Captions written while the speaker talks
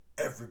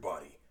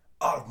everybody,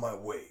 out of my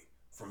way.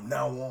 From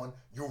now on,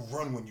 you'll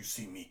run when you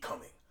see me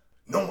coming.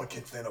 No one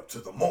can stand up to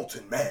the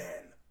Molten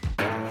Man.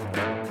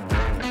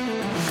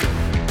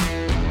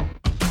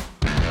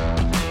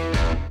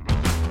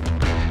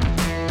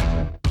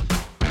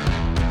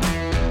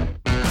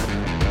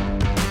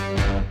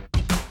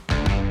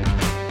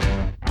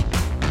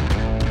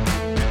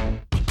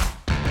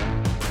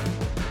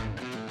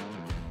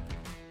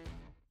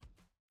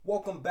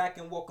 Welcome back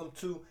and welcome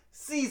to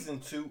Season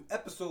 2,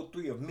 Episode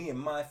 3 of Me and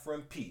My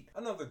Friend Pete,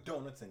 another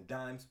Donuts and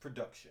Dimes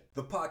production,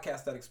 the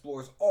podcast that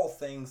explores all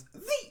things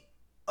The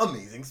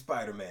Amazing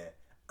Spider-Man.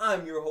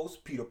 I'm your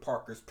host, Peter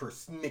Parker's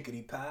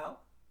persnickety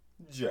pal,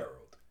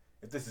 Gerald.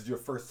 If this is your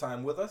first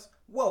time with us,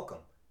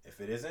 welcome.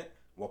 If it isn't,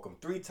 welcome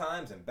 3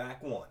 times and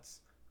back once.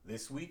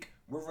 This week,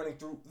 we're running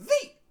through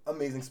The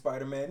Amazing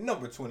Spider-Man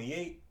number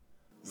 28,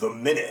 The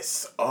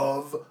Menace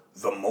of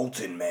the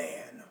Molten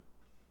Man.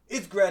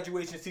 It's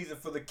graduation season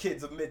for the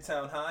kids of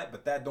Midtown High,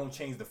 but that don't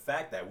change the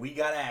fact that we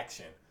got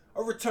action.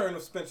 A return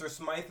of Spencer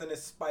Smythe and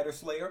his Spider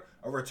Slayer,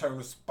 a return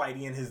of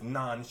Spidey in his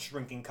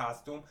non-shrinking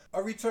costume,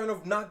 a return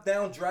of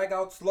knockdown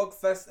drag-out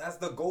slugfest as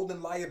the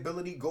Golden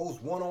Liability goes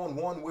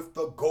one-on-one with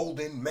the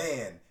Golden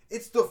Man.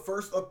 It's the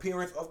first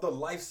appearance of the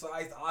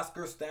life-sized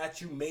Oscar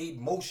statue made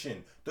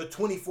motion, the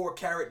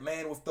 24-karat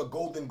man with the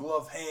golden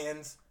glove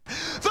hands.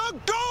 The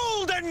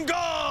Golden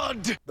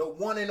God! The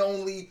one and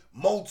only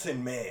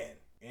Molten Man.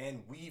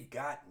 And we've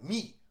got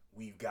me,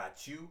 we've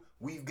got you,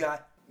 we've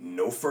got,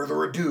 no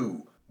further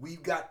ado,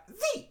 we've got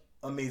The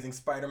Amazing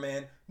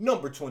Spider-Man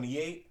number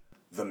 28,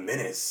 The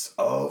Menace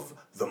of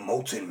the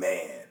Molten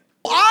Man.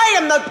 I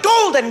am the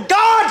Golden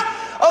God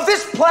of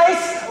this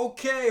place!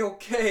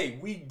 Okay,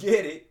 we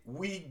get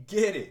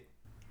it.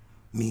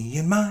 Me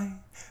and my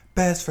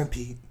best friend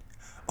Pete,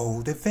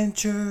 old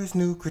adventures,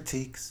 new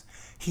critiques.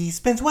 He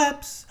spins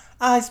webs,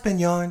 I spin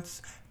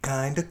yarns.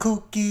 Kinda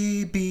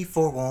kooky, be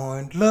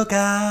forewarned. Look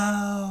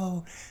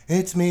out,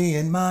 it's me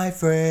and my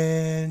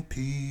friend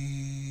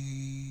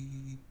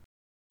Pete.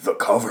 The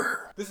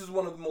cover. This is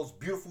one of the most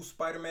beautiful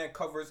Spider-Man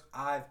covers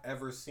I've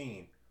ever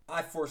seen.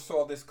 I first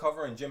saw this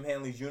cover in Jim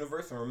Hanley's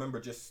universe and remember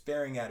just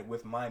staring at it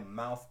with my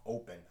mouth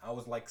open. I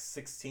was like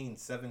 16,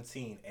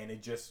 17, and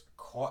it just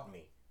caught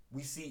me.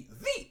 We see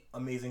The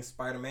Amazing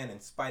Spider-Man in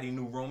Spidey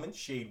New Roman,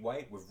 shade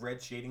white, with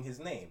red shading his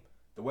name.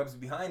 The webs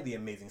behind the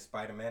Amazing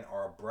Spider-Man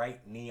are a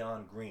bright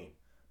neon green.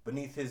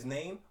 Beneath his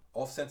name,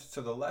 off-center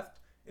to the left,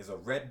 is a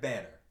red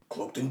banner.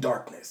 Cloaked in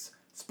darkness,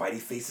 Spidey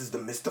faces the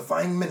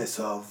mystifying menace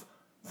of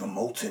the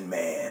Molten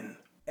Man.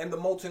 And the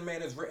Molten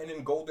Man is written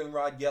in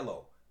goldenrod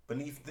yellow.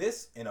 Beneath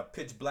this, in a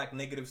pitch black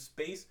negative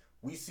space,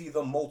 we see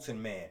the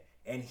Molten Man,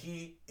 and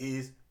he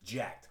is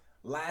jacked.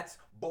 Lats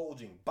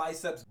bulging,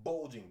 biceps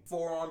bulging,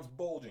 forearms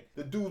bulging.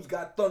 The dude's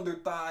got thunder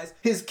thighs.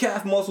 His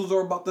calf muscles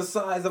are about the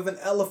size of an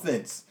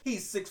elephant's.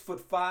 He's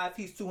 6'5",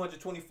 he's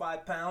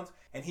 225 pounds,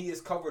 and he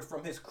is covered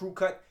from his crew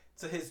cut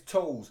to his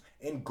toes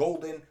in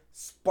golden,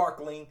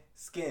 sparkling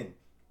skin.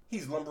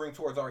 He's lumbering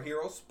towards our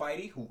hero,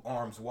 Spidey, who,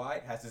 arms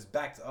wide, has his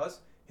back to us,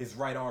 his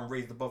right arm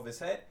raised above his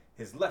head,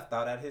 his left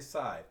out at his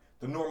side.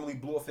 The normally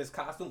blue of his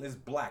costume is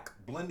black,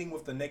 blending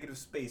with the negative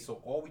space,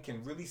 so all we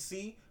can really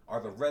see are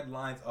the red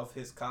lines of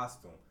his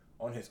costume.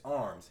 On his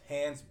arms,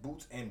 hands,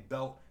 boots, and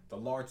belt, the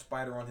large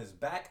spider on his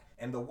back,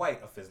 and the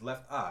white of his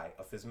left eye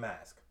of his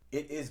mask.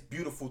 It is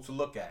beautiful to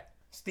look at.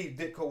 Steve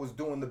Ditko is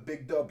doing the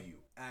big W,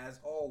 as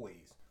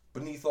always.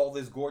 Beneath all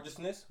this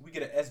gorgeousness, we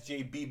get a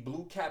SJB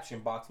blue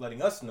caption box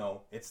letting us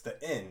know it's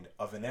the end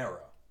of an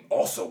era.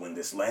 Also in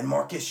this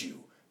landmark issue,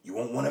 you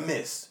won't want to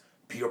miss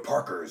Peter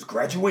Parker's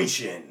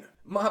graduation.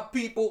 My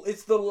people,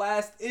 it's the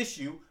last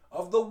issue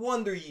of the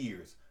Wonder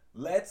Years.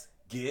 Let's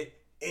get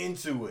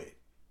into it.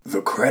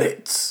 The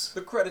credits.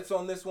 The credits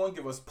on this one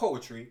give us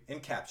poetry in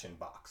caption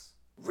box.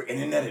 Written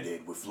and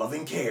edited with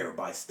loving care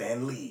by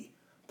Stan Lee.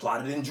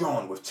 Plotted and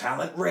drawn with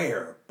talent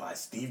rare by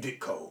Steve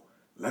Ditko.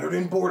 Lettered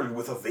and bordered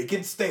with a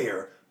vacant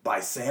stare by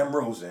Sam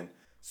Rosen.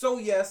 So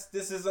yes,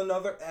 this is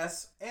another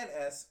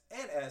S&S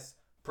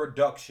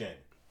production.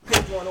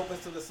 Page 1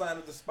 opens to the sign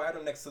of the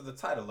spider next to the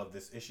title of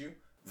this issue.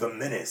 The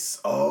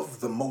Menace of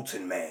the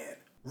Molten Man.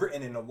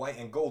 Written in a white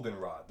and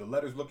goldenrod, the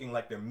letters looking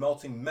like they're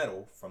melting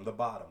metal from the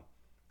bottom.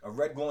 A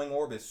red glowing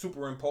orb is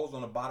superimposed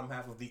on the bottom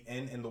half of the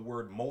N in the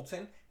word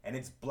molten, and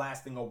it's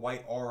blasting a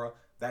white aura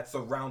that's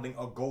surrounding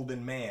a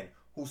golden man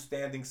who's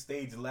standing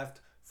stage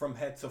left from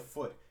head to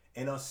foot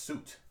in a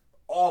suit.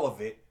 All of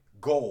it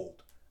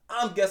gold.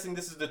 I'm guessing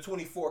this is the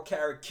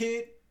 24-karat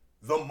kid,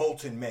 the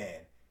Molten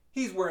Man.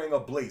 He's wearing a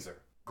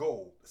blazer,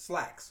 gold,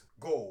 slacks,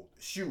 gold,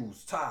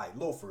 shoes, tie,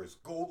 loafers,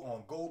 gold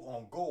on gold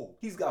on gold.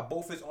 He's got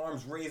both his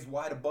arms raised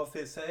wide above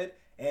his head,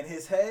 and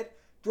his head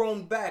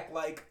thrown back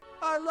like,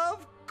 I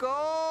love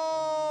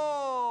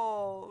gold!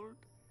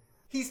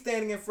 He's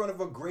standing in front of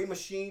a gray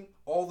machine,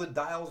 all the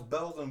dials,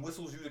 bells, and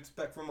whistles you'd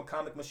expect from a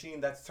comic machine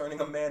that's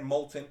turning a man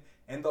molten,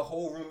 and the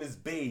whole room is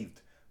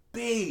bathed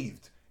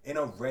in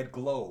a red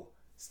glow.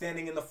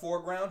 Standing in the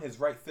foreground, his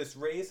right fist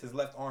raised, his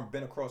left arm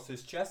bent across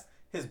his chest,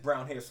 his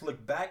brown hair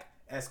slicked back,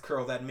 as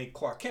curl that make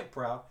Clark Kent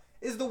proud,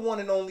 is the one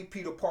and only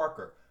Peter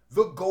Parker,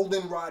 The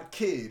Goldenrod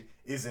Kid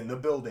is in the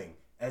building.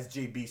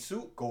 SJB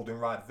suit,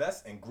 goldenrod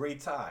vest, and gray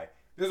tie.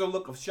 There's a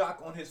look of shock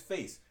on his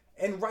face,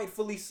 and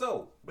rightfully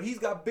so. But he's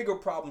got bigger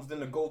problems than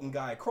the golden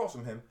guy across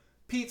from him.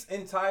 Pete's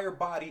entire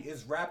body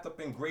is wrapped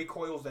up in gray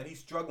coils that he's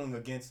struggling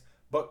against,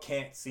 but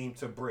can't seem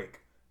to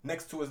break.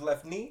 Next to his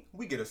left knee,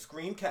 we get a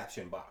screen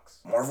caption box.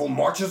 Marvel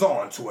marches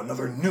on to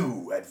another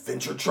new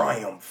adventure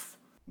triumph.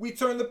 We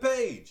turn the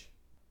page.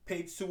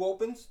 Page 2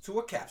 opens to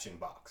a caption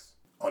box.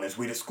 On his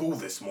way to school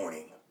this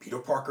morning, Peter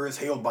Parker is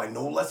hailed by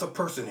no less a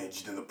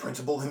personage than the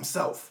principal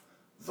himself.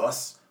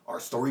 Thus,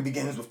 our story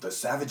begins with the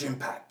savage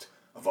impact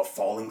of a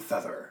falling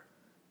feather. ...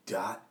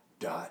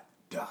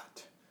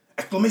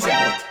 Exclamation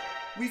point!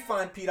 We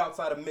find Pete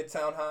outside of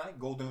Midtown High,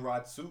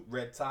 goldenrod suit,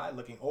 red tie,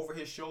 looking over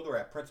his shoulder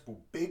at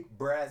Principal Big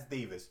Braz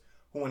Davis,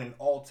 who in an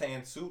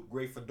all-tan suit,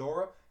 gray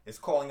fedora, is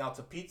calling out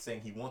to Pete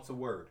saying he wants a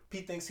word.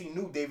 Pete thinks he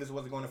knew Davis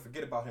wasn't going to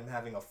forget about him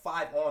having a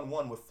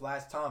 5-on-1 with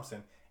Flash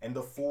Thompson and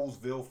the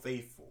Foolsville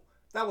Faithful.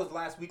 That was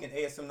last week in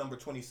ASM number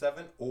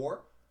 27,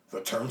 or The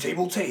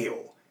Turntable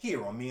Tale.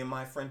 Here on Me and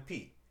My Friend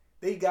Pete.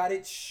 They got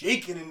it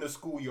shaking in the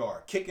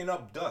schoolyard, kicking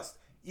up dust.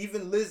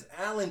 Even Liz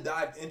Allen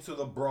dived into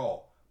the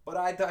brawl. But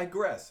I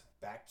digress.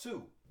 Back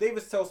to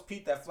Davis tells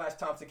Pete that Flash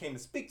Thompson came to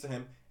speak to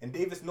him, and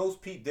Davis knows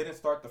Pete didn't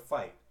start the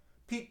fight.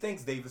 Pete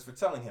thanks Davis for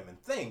telling him and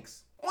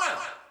thinks,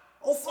 Wow,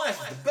 old Flash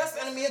is the best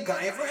enemy a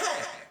guy ever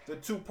had. The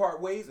two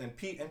part ways and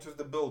Pete enters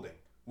the building.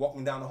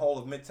 Walking down the hall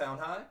of Midtown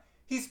High,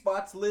 he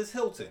spots Liz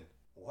Hilton.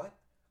 What?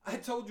 I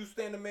told you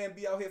Stan the Man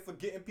be out here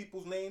forgetting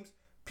people's names.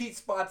 Pete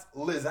spots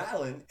Liz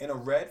Allen in a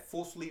red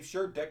full-sleeve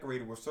shirt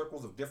decorated with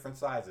circles of different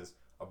sizes,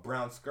 a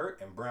brown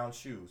skirt, and brown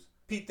shoes.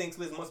 Pete thinks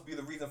Liz must be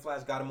the reason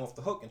Flash got him off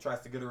the hook and tries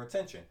to get her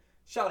attention,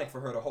 shouting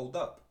for her to hold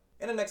up.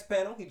 In the next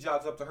panel, he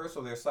jogs up to her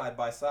so they're side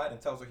by side and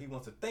tells her he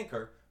wants to thank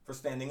her for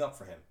standing up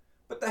for him.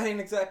 But that ain't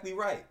exactly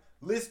right.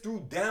 Liz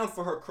threw down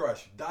for her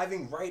crush,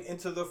 diving right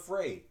into the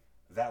fray.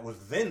 That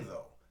was then,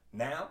 though.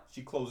 Now,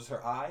 she closes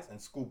her eyes and,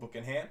 schoolbook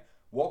in hand,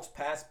 walks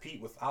past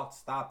Pete without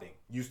stopping.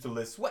 Used to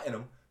Liz sweating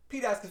him,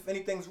 Pete asks if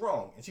anything's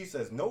wrong, and she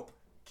says nope,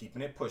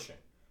 keeping it pushing.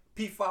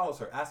 Pete follows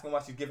her, asking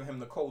why she's giving him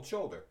the cold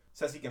shoulder,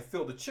 says he can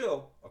feel the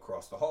chill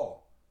across the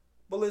hall.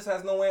 But Liz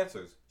has no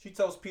answers. She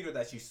tells Peter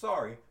that she's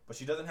sorry, but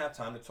she doesn't have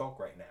time to talk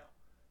right now.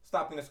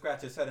 Stopping to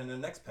scratch his head in the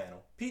next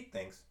panel, Pete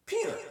thinks,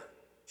 Peter,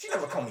 she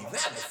never called me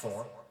that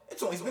before.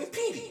 It's always been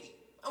Petey.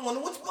 I wonder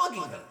what's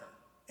bugging her.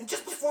 And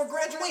just before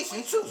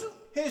graduation, too.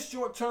 His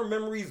short-term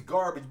memory's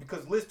garbage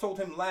because Liz told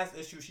him last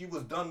issue she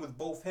was done with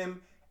both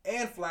him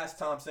and Flash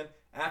Thompson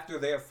after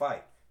their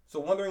fight. So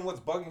wondering what's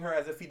bugging her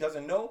as if he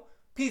doesn't know,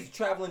 Pete's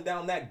traveling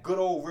down that good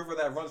old river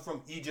that runs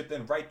from Egypt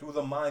and right through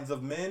the minds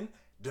of men,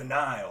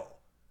 denial.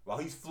 While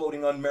he's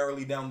floating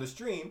unmerrily down the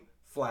stream,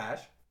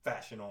 Flash,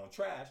 fashion on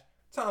trash,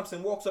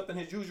 Thompson walks up in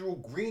his usual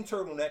green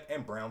turtleneck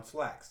and brown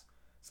slacks.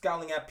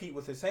 Scowling at Pete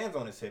with his hands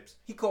on his hips,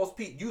 he calls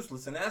Pete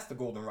useless and asks the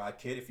Goldenrod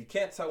Kid if he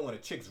can't tell when a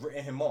chick's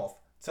written him off,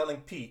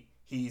 telling Pete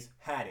he's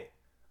had it.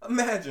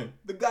 Imagine,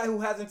 the guy who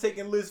hasn't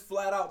taken Liz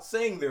flat out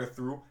saying they're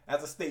through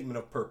as a statement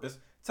of purpose,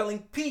 telling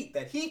Pete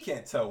that he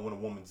can't tell when a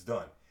woman's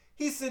done.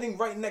 He's sitting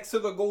right next to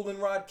the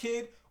Goldenrod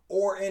Kid,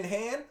 oar in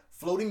hand,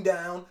 floating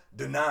down,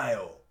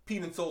 denial.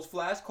 Pete insults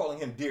Flash, calling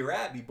him Dear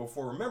Abby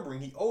before remembering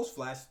he owes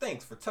Flash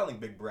thanks for telling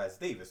Big Braz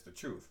Davis the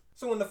truth.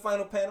 So in the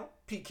final panel,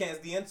 Pete cans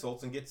the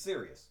insults and gets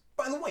serious.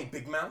 By the way,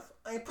 Big Mouth,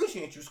 I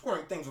appreciate you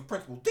squaring things with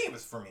Principal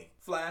Davis for me.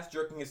 Flash,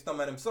 jerking his thumb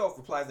at himself,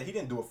 replies that he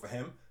didn't do it for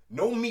him.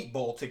 No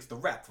meatball takes the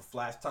rap for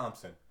Flash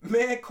Thompson.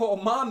 Man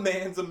called my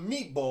man's a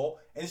meatball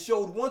and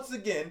showed once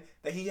again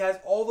that he has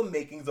all the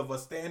makings of a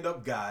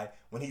stand-up guy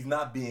when he's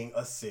not being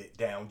a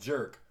sit-down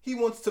jerk. He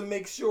wants to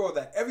make sure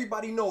that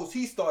everybody knows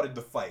he started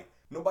the fight.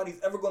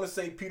 Nobody's ever going to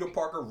say Peter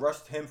Parker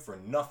rushed him for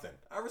nothing.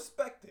 I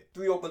respect it.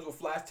 3 opens with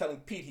Flash telling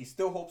Pete he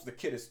still hopes the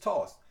kid is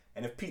tossed,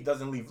 and if Pete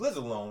doesn't leave Liz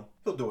alone,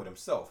 he'll do it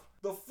himself.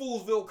 The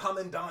Foolsville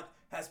Commandant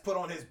has put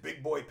on his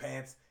big boy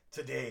pants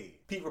today.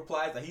 Pete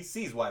replies that he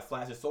sees why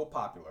Flash is so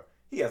popular.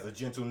 He has a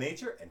gentle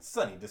nature and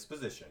sunny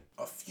disposition.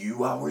 A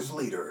few hours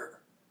later, ...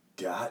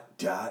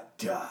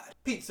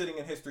 Pete sitting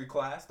in history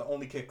class, the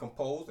only kid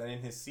composed and in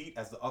his seat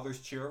as the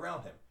others cheer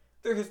around him.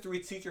 Their history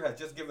teacher has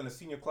just given the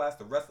senior class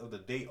the rest of the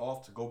day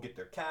off to go get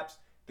their caps,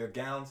 their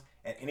gowns,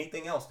 and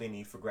anything else they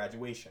need for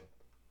graduation.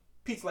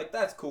 Pete's like,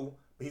 that's cool,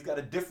 but he's got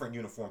a different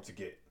uniform to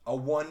get. A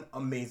one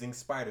amazing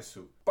spider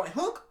suit. By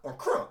hook or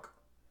crook?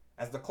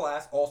 As the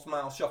class, all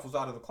smiles, shuffles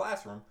out of the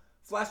classroom,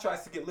 Flash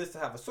tries to get Liz to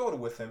have a soda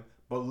with him,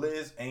 but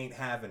Liz ain't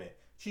having it.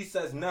 She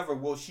says never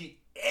will she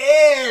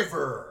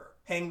ever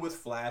hang with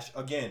Flash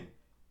again.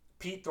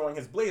 Pete, throwing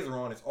his blazer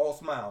on, is all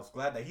smiles,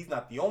 glad that he's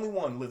not the only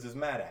one Liz is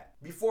mad at.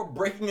 Before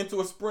breaking into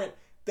a sprint,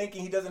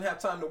 thinking he doesn't have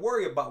time to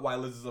worry about why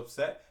Liz is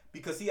upset,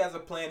 because he has a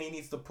plan he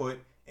needs to put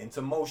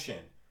into motion.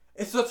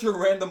 It's such a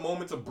random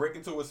moment to break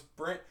into a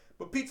sprint,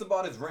 but Pete's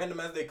about as random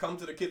as they come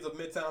to the kids of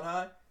Midtown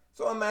High,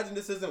 so I imagine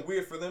this isn't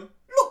weird for them.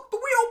 Look, the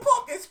Widow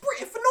Parker is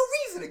sprinting for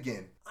no reason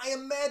again. I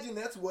imagine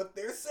that's what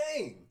they're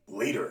saying.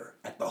 Later,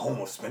 at the home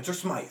of Spencer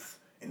Smythe,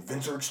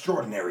 inventor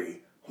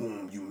extraordinary,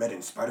 whom you met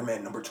in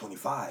Spider-Man number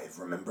 25,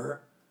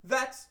 remember?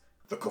 That's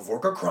The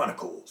Kavorka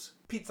Chronicles.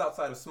 Pete's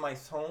outside of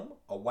Smythe's home,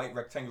 a white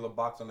rectangular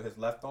box under his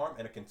left arm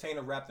and a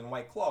container wrapped in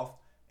white cloth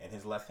in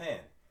his left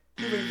hand.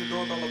 He rings the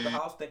doorbell of the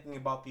house thinking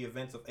about the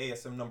events of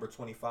ASM number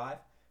 25,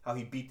 how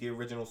he beat the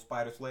original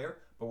Spider Slayer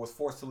but was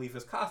forced to leave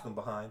his costume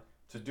behind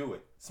to do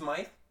it.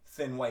 Smythe,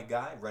 thin white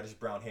guy, reddish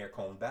brown hair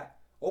combed back,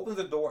 opens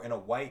the door in a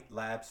white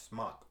lab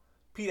smock.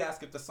 Pete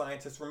asks if the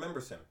scientist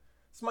remembers him.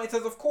 Smythe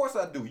says, "Of course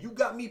I do. You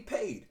got me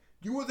paid.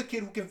 You were the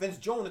kid who convinced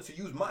Jonah to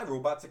use my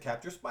robot to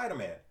capture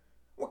Spider-Man.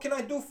 What can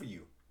I do for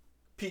you?"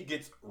 Pete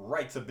gets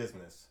right to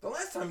business. "The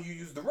last time you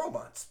used the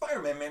robot,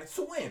 Spider-Man managed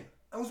to win.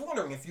 I was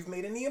wondering if you've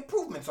made any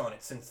improvements on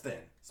it since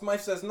then." Smythe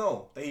says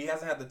no, that he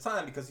hasn't had the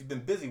time because he's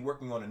been busy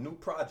working on a new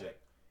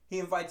project. He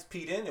invites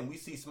Pete in and we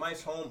see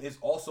Smythe's home is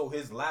also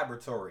his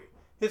laboratory.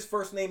 His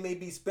first name may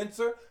be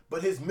Spencer,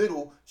 but his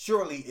middle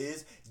surely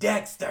is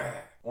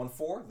Dexter. On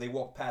 4, they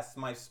walk past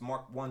Smythe's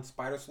Mark I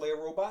Spider Slayer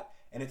robot,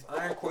 and its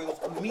iron coils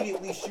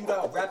immediately shoot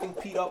out, wrapping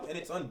Pete up in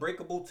its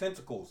unbreakable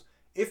tentacles.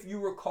 If you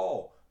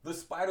recall, the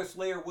Spider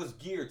Slayer was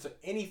geared to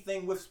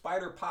anything with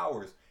spider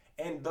powers,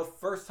 and the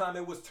first time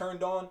it was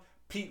turned on,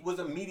 Pete was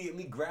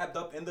immediately grabbed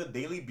up in the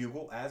Daily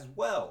Bugle as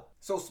well.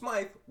 So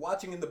Smythe,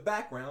 watching in the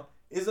background,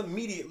 is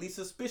immediately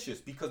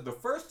suspicious because the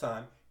first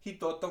time he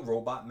thought the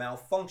robot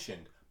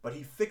malfunctioned, but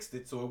he fixed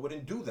it so it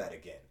wouldn't do that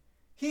again.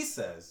 He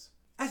says,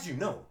 "As you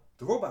know,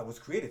 the robot was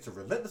created to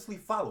relentlessly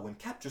follow and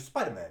capture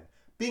Spider-Man,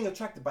 being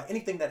attracted by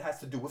anything that has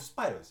to do with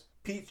spiders."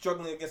 Pete,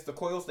 struggling against the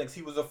coils, thinks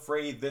he was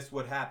afraid this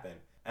would happen.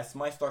 As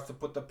Smythe starts to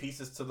put the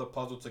pieces to the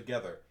puzzle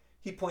together,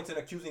 he points an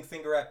accusing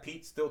finger at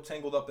Pete, still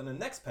tangled up in the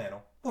next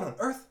panel. "What on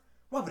earth?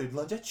 Why would it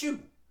lunge at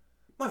you?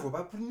 My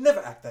robot would never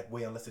act that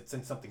way unless it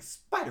sent something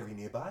spidery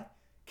nearby.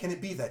 Can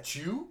it be that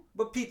you?"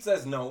 But Pete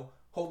says no,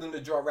 holding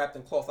the jar wrapped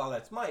in cloth out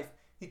at Smythe.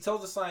 He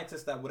tells the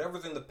scientist that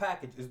whatever's in the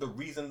package is the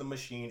reason the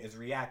machine is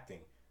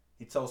reacting.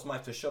 He tells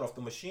Smythe to shut off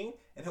the machine,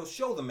 and he'll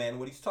show the man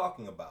what he's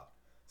talking about.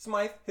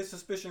 Smythe, his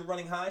suspicion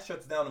running high,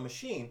 shuts down the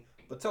machine,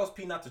 but tells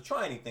Pete not to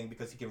try anything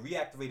because he can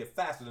reactivate it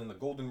faster than the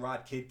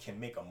Goldenrod kid can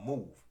make a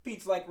move.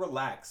 Pete's like,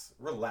 relax,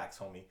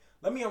 homie.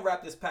 Let me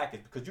unwrap this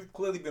package because you've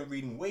clearly been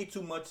reading way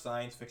too much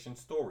science fiction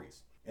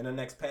stories. In the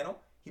next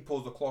panel, he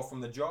pulls the cloth from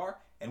the jar,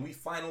 and we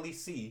finally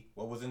see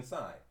what was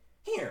inside.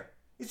 "Here,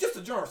 it's just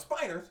a jar of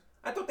spiders.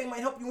 I thought they might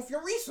help you with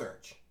your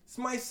research."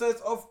 Smythe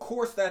says of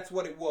course that's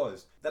what it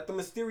was, that the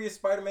mysterious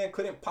Spider-Man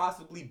couldn't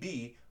possibly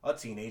be a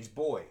teenage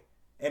boy.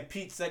 And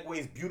Pete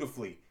segues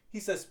beautifully. He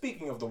says,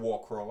 speaking of the wall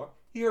crawler,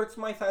 he heard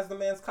Smythe has the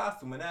man's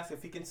costume and asks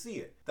if he can see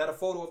it, that a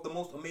photo of the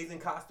most amazing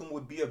costume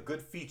would be a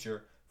good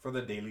feature for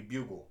the Daily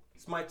Bugle.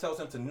 Smythe tells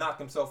him to knock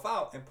himself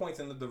out and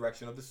points in the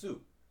direction of the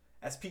suit.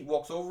 As Pete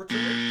walks over to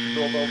it, the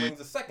doorbell rings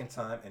a second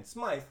time, and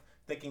Smythe,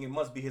 thinking it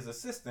must be his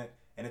assistant,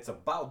 and it's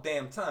about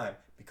damn time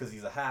because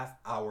he's a half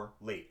hour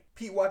late.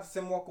 Pete watches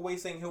him walk away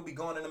saying he'll be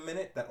gone in a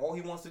minute, that all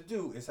he wants to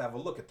do is have a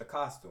look at the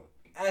costume.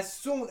 As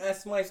soon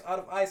as Smythe's out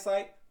of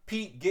eyesight,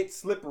 Pete gets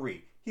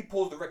slippery. He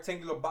pulls the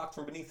rectangular box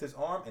from beneath his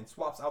arm and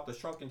swaps out the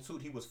shrunken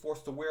suit he was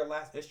forced to wear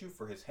last issue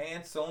for his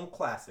hand-sewn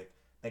classic,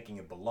 thinking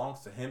it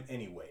belongs to him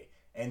anyway.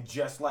 And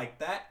just like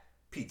that,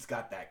 Pete's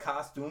got that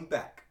costume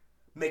back.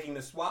 Making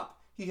the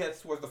swap, he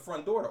heads towards the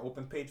front door to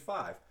open page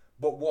 5,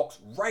 but walks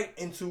right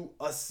into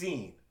a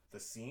scene. The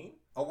scene?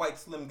 A white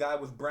slim guy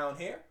with brown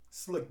hair,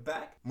 slicked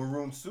back,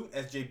 maroon suit,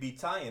 SJB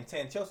tie, and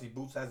tan Chelsea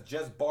boots has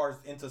just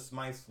barged into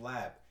Smythe's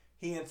lab.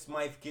 He and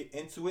Smythe get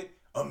into it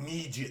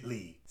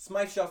immediately.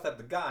 Smythe shouts that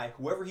the guy,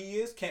 whoever he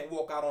is, can't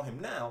walk out on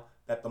him now,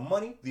 that the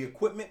money, the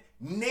equipment,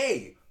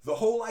 nay, the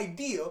whole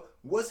idea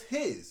was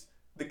his.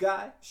 The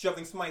guy,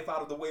 shoving Smythe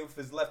out of the way with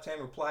his left hand,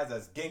 replies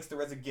as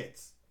gangster as it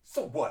gets.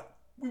 "So what?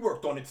 We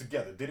worked on it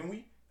together, didn't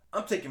we?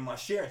 I'm taking my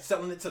share and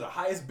selling it to the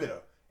highest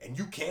bidder, and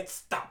you can't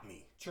stop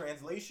me."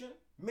 Translation?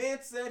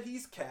 Man said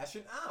he's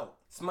cashing out.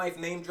 Smythe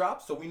name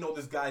drops, so we know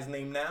this guy's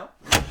name now.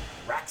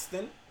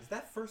 Raxton? Is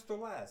that first or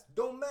last?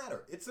 Don't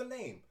matter, it's a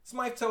name.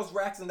 Smythe tells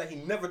Raxton that he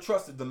never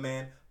trusted the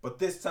man, but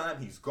this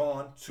time he's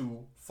gone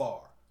too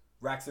far.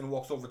 Raxton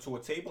walks over to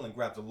a table and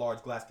grabs a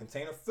large glass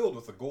container filled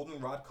with a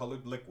goldenrod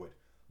colored liquid.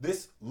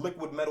 This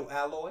liquid metal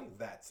alloy,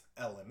 that's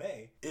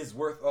LMA, is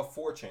worth a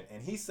fortune,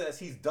 and he says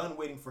he's done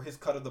waiting for his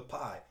cut of the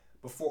pie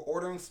before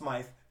ordering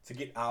Smythe to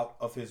get out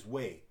of his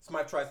way.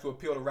 Smythe tries to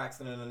appeal to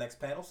Raxton in the next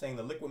panel, saying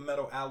the liquid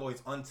metal alloy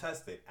is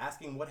untested,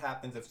 asking what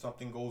happens if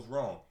something goes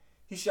wrong.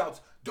 He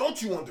shouts,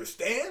 "Don't you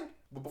understand?"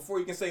 But before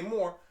he can say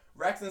more,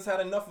 Raxton's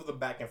had enough of the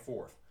back and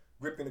forth.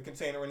 Gripping the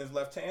container in his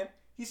left hand,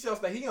 he shouts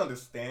that he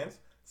understands.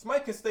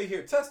 Smythe can stay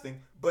here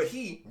testing, but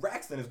he,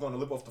 Raxton, is going to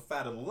live off the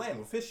fat of the land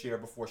with his share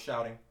before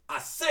shouting, "I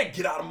said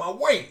get out of my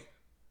way!"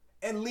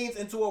 and leans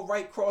into a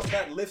right cross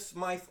that lifts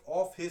Smythe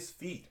off his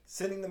feet,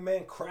 sending the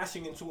man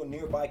crashing into a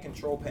nearby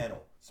control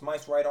panel.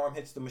 Smythe's right arm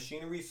hits the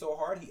machinery so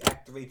hard he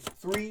activates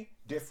 3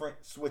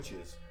 different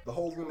switches. The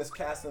whole room is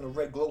cast in a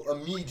red glow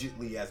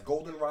immediately as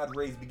goldenrod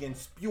rays begin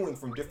spewing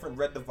from different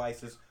red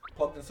devices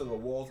plugged into the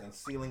walls and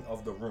ceiling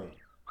of the room.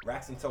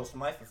 Raxton tells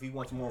Smythe if he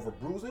wants more of a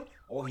bruising,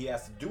 all he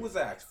has to do is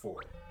ask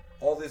for it.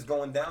 All this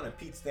going down and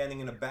Pete standing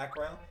in the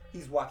background,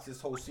 he's watched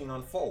this whole scene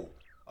unfold.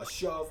 a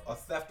shove, a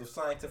theft of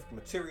scientific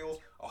materials,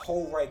 a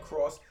whole right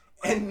cross,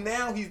 and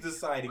now he's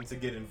deciding to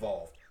get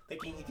involved,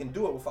 thinking he can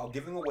do it without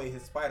giving away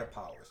his spider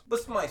powers.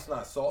 But Smythe's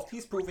not soft,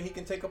 he's proven he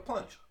can take a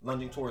punch.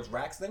 Lunging towards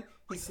Raxton,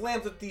 he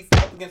slams the thief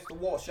up against the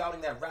wall,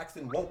 shouting that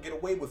Raxton won't get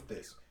away with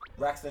this.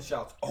 Raxton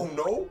shouts, "Oh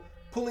no?"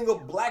 pulling a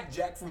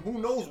blackjack from who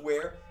knows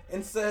where,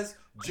 and says,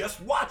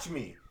 "Just watch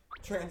me."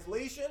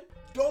 Translation,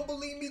 "Don't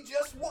believe me,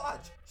 just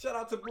watch." Shout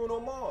out to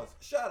Bruno Mars.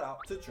 Shout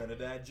out to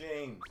Trinidad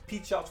James.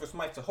 Pete shouts for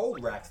Smythe to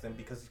hold Raxton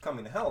because he's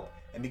coming to help,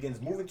 and begins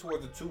moving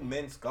towards the two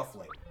men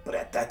scuffling. But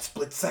at that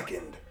split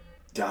second, ...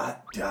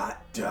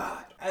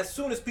 As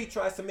soon as Pete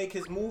tries to make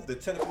his move, the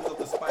tentacles of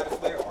the Spider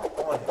Slayer are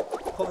on him,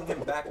 pulling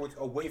him backwards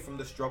away from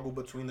the struggle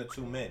between the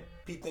two men.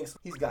 Pete thinks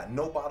he's got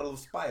no bottle of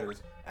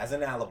spiders as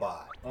an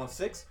alibi. On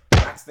 6,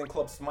 Raxton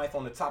clubs Smythe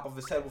on the top of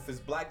his head with his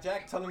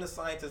blackjack, telling the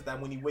scientist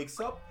that when he wakes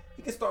up,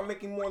 he can start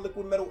making more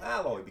liquid metal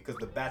alloy because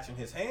the batch in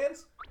his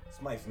hands,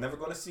 Smythe's never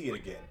going to see it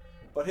again.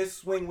 But his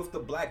swing with the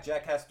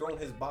blackjack has thrown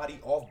his body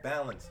off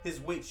balance. His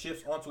weight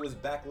shifts onto his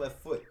back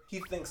left foot. He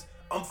thinks,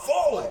 "I'm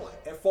falling!"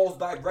 and falls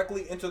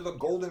directly into the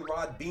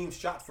goldenrod beam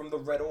shot from the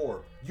red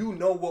orb. You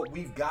know what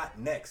we've got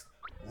next.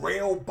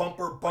 Rail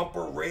bumper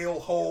rail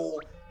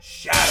hole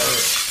shatter!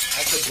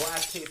 As the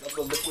glass case of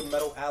the liquid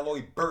metal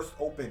alloy bursts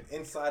open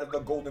inside of the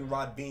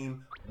goldenrod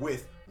beam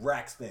with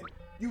Raxton.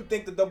 You'd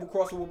think the double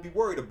crosser would be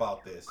worried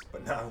about this,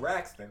 but not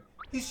Raxton.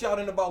 He's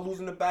shouting about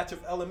losing a batch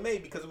of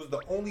LMA because it was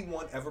the only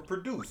one ever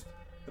produced.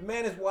 The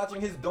man is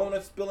watching his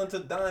donuts spill into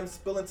dimes,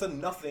 spill into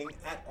nothing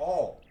at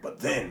all. But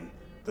then,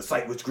 the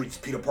sight which greets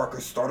Peter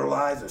Parker's startled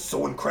eyes is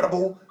so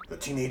incredible, the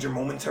teenager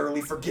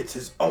momentarily forgets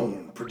his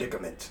own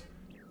predicament. ...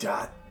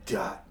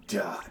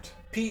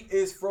 Pete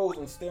is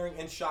frozen, staring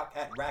in shock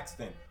at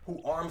Raxton,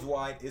 who arms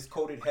wide is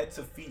coated head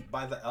to feet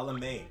by the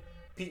LMA.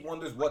 Pete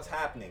wonders what's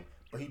happening,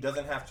 but he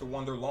doesn't have to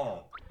wonder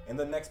long. In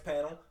the next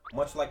panel,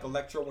 much like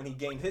Electro when he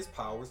gained his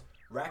powers,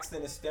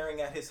 Raxton is staring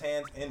at his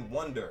hands in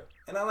wonder.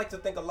 And I like to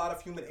think a lot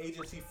of human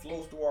agency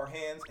flows through our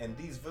hands, and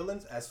these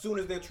villains, as soon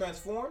as they're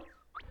transformed,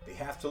 they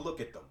have to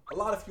look at them. A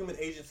lot of human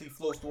agency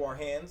flows through our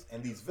hands,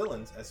 and these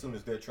villains, as soon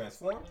as they're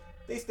transformed,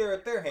 they stare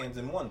at their hands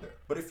in wonder.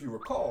 But if you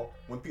recall,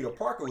 when Peter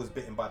Parker was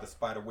bitten by the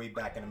spider way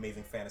back in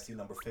Amazing Fantasy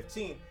number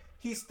 15,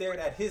 he stared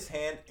at his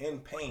hand in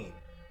pain.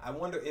 I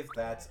wonder if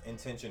that's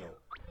intentional.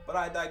 But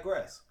I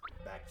digress.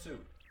 Back to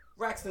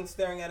Raxton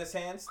staring at his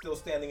hand, still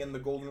standing in the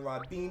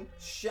goldenrod beam,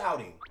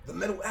 shouting, "The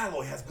metal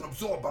alloy has been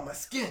absorbed by my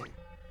skin.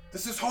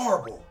 This is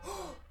horrible.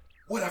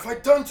 What have I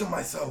done to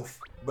myself?"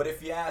 But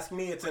if you ask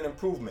me, it's an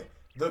improvement.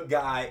 The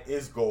guy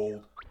is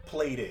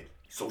gold-plated.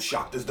 So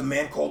shocked is the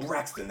man called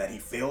Raxton that he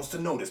fails to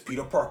notice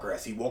Peter Parker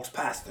as he walks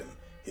past him,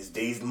 his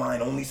dazed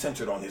mind only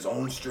centered on his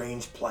own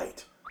strange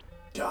plight. ...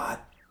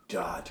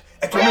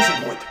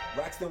 Exclamation point!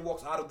 Raxton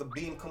walks out of the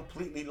beam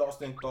completely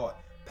lost in thought,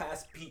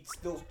 past Pete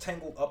still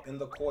tangled up in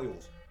the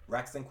coils.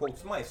 Raxton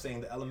quotes Smythe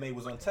saying the LMA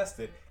was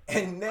untested,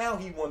 and now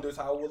he wonders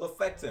how it will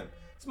affect him.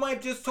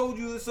 Smythe just told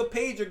you this a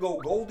page ago,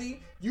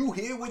 Goldie. You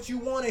hear what you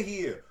want to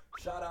hear.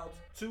 Shout out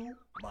to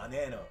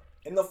Manana.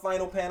 In the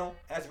final panel,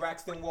 as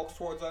Raxton walks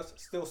towards us,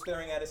 still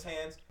staring at his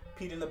hands,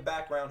 Pete in the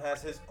background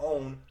has his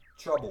own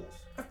troubles.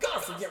 I've got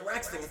to forget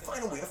Raxton and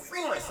find a way to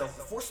free myself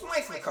before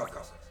Smythe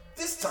recovers.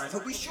 This time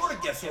he'll be sure to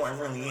guess who I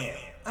really am.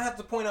 I have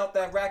to point out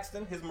that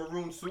Raxton, his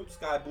maroon suit,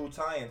 sky blue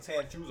tie, and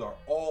tan shoes are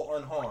all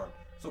unharmed.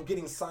 So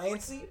getting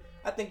science-y,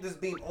 I think this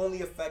beam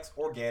only affects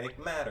organic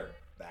matter.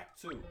 Back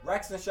to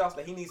Raxton shouts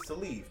that he needs to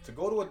leave, to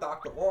go to a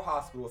doctor or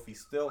hospital if he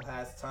still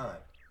has time.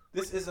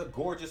 This is a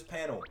gorgeous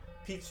panel.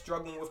 Pete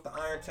struggling with the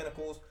iron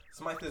tentacles,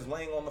 Smythe is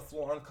laying on the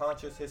floor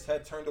unconscious, his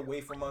head turned away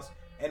from us,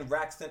 and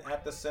Raxton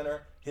at the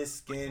center, his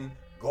skin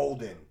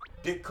golden.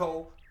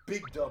 Ditko,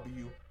 Big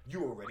W,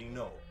 you already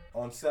know.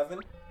 On 7,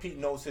 Pete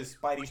knows his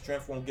Spidey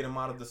strength won't get him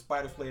out of the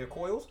Spider Slayer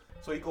coils,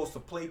 so he goes to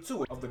play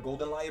 2 of the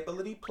Golden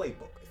Liability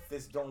Playbook. If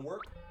this don't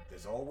work,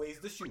 there's always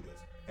the shooters,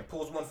 and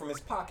pulls one from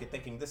his pocket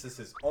thinking this is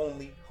his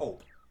only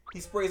hope. He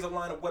sprays a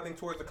line of webbing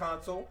towards the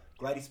console,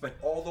 glad he spent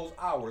all those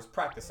hours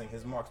practicing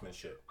his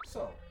marksmanship.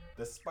 So,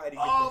 does Spidey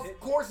get the hit? Of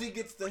course he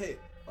gets the hit.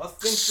 A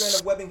thin strand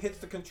of webbing hits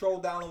the control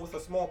dial and with a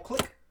small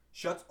click,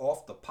 shuts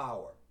off the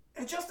power.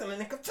 And just in the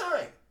nick of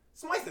time,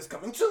 Smythe is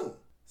coming too.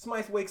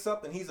 Smythe wakes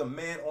up and he's a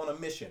man on a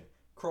mission,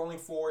 crawling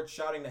forward,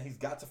 shouting that he's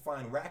got to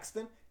find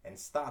Raxton and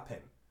stop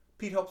him.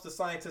 Pete helps the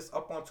scientist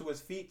up onto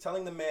his feet,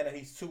 telling the man that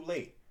he's too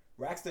late.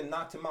 Raxton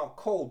knocked him out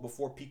cold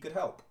before Pete could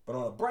help. But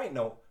on a bright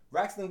note,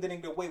 Raxton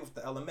didn't get away with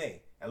the LMA,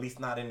 at least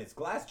not in its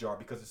glass jar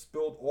because it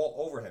spilled all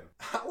over him.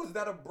 How is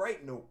that a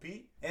bright note,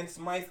 Pete? And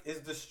Smythe is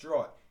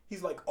distraught.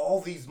 He's like, all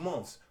these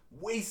months,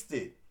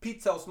 wasted.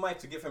 Pete tells Smythe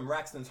to give him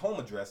Raxton's home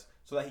address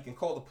so that he can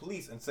call the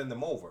police and send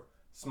them over.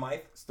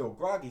 Smythe, still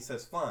groggy,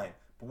 says fine,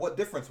 but what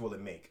difference will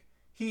it make?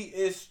 He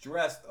is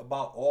stressed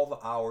about all the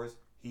hours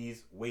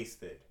he's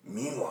wasted.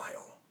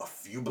 Meanwhile, a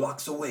few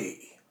blocks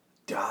away, ...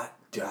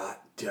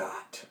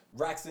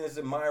 Raxton is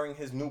admiring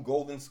his new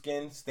golden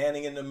skin,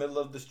 standing in the middle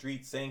of the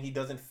street saying he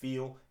doesn't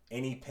feel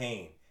any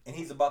pain. And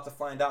he's about to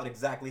find out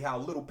exactly how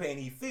little pain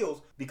he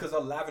feels because a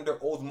lavender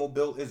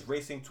Oldsmobile is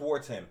racing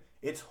towards him.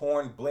 its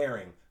horn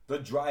blaring, the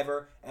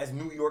driver as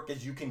New York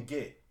as you can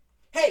get.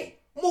 Hey,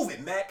 move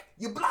it, Mac.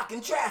 You're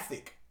blocking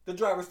traffic. The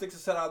driver sticks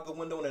his head out the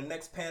window in the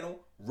next panel,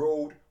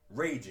 road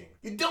raging.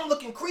 You dumb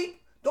looking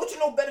creep. Don't you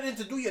know better than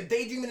to do your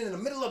daydreaming in the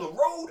middle of the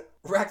road?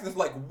 Raxton's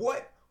like,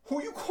 what?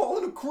 Who you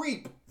calling a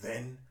creep?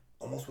 Then,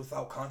 almost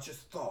without conscious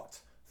thought,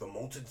 the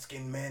molten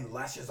skin man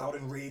lashes out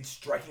in rage,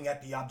 striking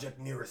at the object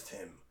nearest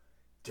him.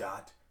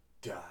 Dot,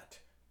 dot,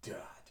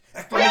 dot.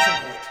 Exclamation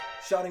point!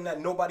 Shouting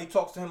that nobody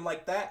talks to him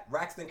like that,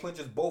 Raxton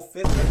clenches both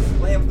fists and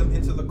slams them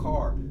into the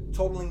car,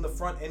 totaling the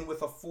front end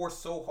with a force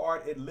so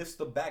hard it lifts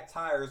the back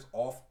tires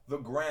off the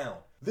ground.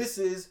 This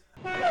is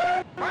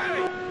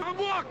I'm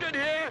walking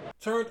here!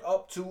 turned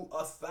up to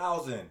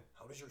 1,000.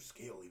 How does your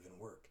scale even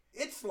work?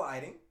 It's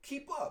sliding.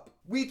 Keep up.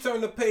 We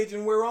turn the page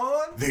and we're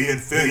on The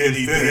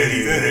Infinity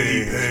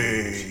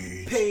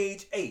Page.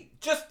 page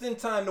 8. Just in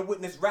time to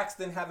witness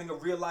Raxton having a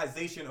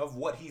realization of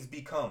what he's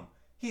become.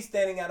 He's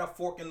standing at a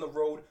fork in the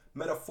road,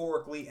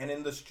 metaphorically, and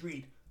in the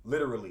street,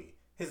 literally.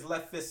 His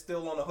left fist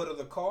still on the hood of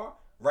the car,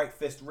 right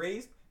fist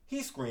raised.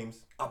 He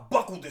screams, I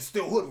buckled this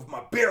steel hood with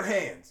my bare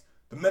hands.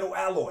 The metal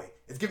alloy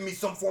is giving me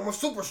some form of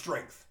super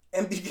strength.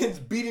 and begins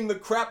beating the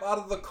crap out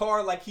of the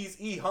car like he's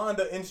E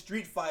Honda in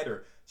Street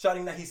Fighter,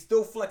 shouting that he's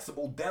still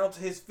flexible down to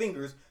his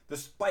fingers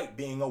despite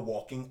being a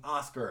walking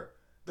Oscar.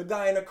 The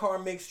guy in the car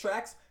makes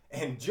tracks,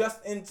 and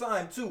just in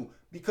time too,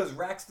 because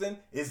Raxton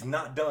is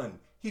not done.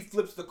 He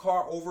flips the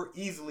car over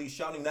easily,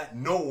 shouting that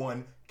no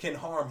one can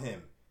harm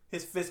him.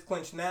 His fist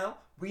clenched now,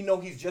 we know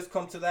he's just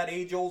come to that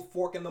age-old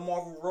fork in the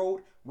Marvel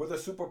Road where the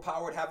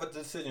superpowered have a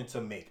decision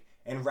to make,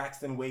 and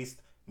Raxton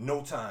wastes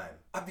no time.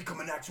 I've become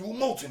an actual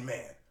molten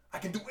man. I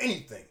can do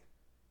anything.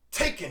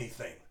 Take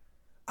anything.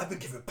 I've been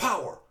given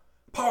power.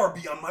 Power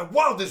beyond my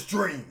wildest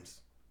dreams.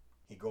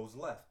 He goes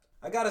left.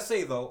 I gotta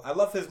say though, I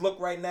love his look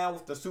right now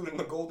with the suit and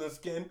the golden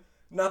skin.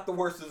 Not the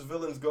worst as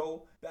villains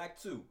go.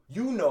 Back to,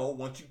 you know,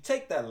 once you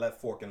take that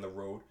left fork in the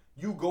road,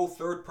 you go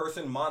third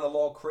person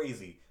monologue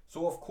crazy.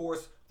 So of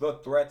course, the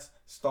threats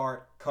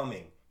start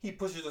coming. He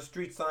pushes a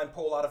street sign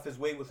pole out of his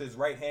way with his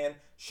right hand,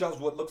 shoves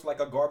what looks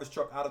like a garbage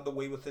truck out of the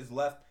way with his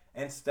left,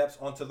 and steps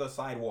onto the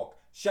sidewalk,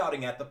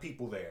 shouting at the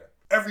people there.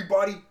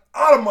 Everybody,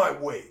 out of my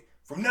way.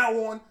 From now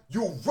on,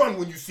 you'll run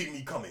when you see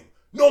me coming.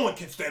 No one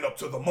can stand up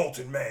to the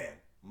molten man.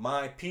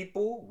 My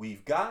people,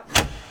 we've got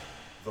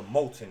the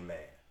Molten Man.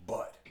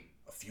 But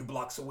a few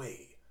blocks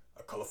away,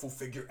 a colorful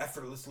figure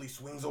effortlessly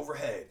swings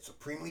overhead,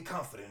 supremely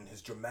confident in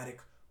his dramatic,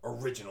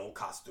 original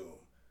costume.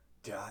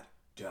 Dot,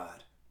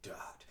 dot,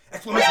 dot.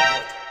 Exclamation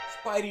point!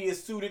 Spidey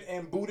is suited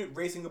and booted,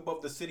 racing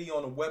above the city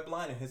on a web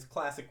line in his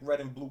classic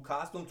red and blue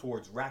costume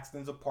towards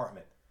Raxton's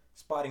apartment.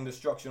 Spotting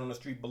destruction on the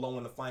street below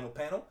in the final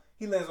panel,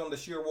 he lands on the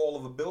sheer wall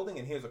of a building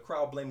and hears a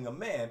crowd blaming a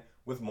man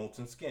with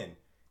molten skin.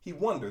 He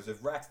wonders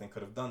if Raxton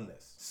could have done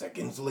this.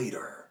 Seconds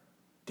later,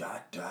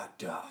 dot, dot,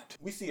 dot.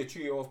 We see a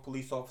trio of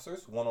police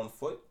officers, one on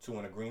foot, two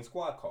in a green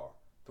squad car.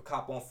 The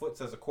cop on foot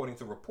says according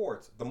to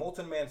reports, the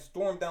Molten Man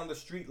stormed down the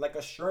street like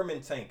a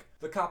Sherman tank.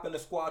 The cop in the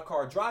squad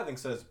car driving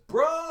says,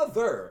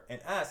 "Brother," and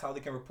asks how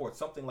they can report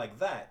something like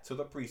that to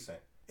the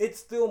precinct. It's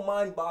still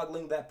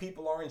mind-boggling that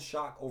people are in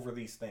shock over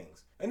these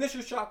things.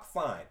 Initial shock,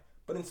 fine.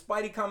 But in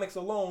Spidey Comics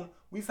alone,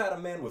 we've had a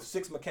man with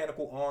 6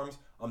 mechanical arms,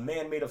 a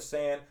man made of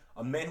sand,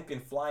 a man who can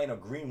fly in a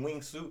green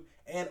wingsuit,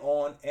 and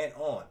on and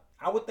on.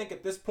 I would think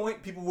at this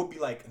point, people would be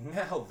like,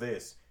 now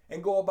this,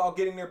 and go about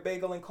getting their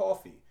bagel and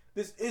coffee.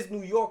 This is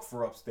New York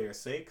for upstairs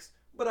sakes,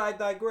 but I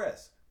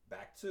digress.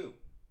 Back to.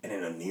 And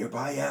in a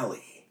nearby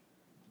alley,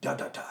 dot,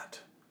 dot, dot.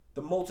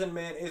 The Molten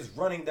Man is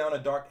running down a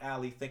dark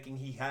alley thinking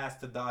he has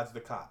to dodge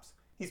the cops.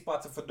 He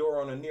spots a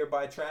fedora on a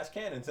nearby trash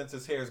can, and since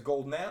his hair is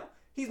gold now,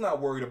 he's not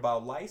worried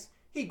about lice.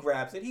 He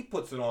grabs it, he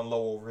puts it on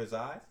low over his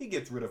eyes, he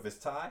gets rid of his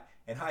tie,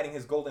 and hiding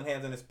his golden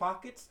hands in his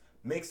pockets,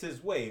 makes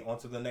his way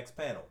onto the next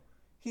panel.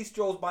 He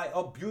strolls by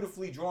a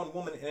beautifully drawn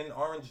woman in an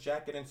orange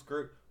jacket and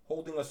skirt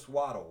holding a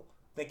swaddle,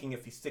 thinking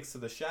if he sticks to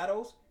the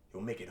shadows,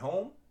 he'll make it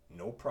home,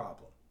 no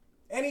problem.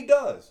 And he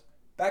does.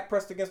 Back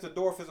pressed against the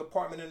door of his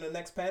apartment in the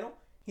next panel,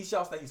 he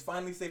shouts that he's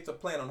finally saved a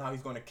plan on how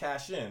he's going to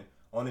cash in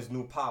on his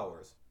new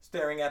powers.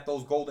 Staring at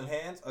those golden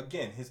hands,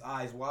 again his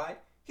eyes wide,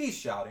 he's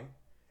shouting,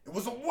 "It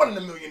was a 1 in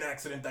a million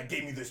accident that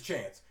gave me this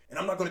chance, and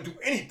I'm not going to do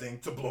anything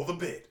to blow the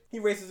bid." He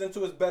races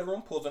into his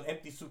bedroom, pulls an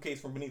empty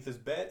suitcase from beneath his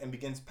bed, and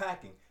begins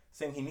packing,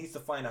 saying he needs to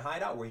find a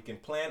hideout where he can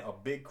plan a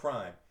big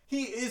crime.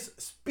 He is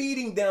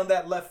speeding down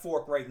that left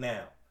fork right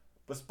now.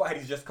 But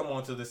Spidey's just come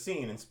onto the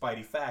scene in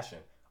Spidey fashion.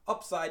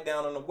 Upside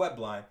down on the web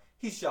line,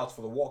 he shouts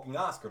for the walking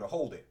Oscar to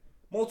hold it.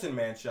 Molten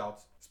Man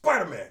shouts,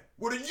 "Spider-Man,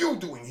 what are you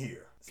doing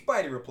here?"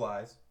 Spidey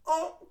replies,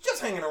 "Oh,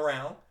 just hanging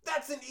around.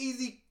 That's an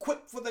easy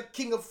quip for the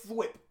king of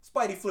thwip."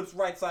 Spidey flips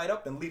right side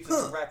up and leaps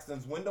into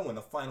Raxton's window in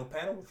the final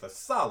panel with a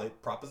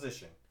solid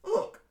proposition.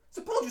 Look,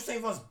 suppose you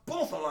save us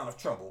both a lot of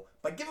trouble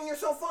by giving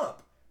yourself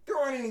up. There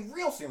aren't any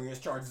real serious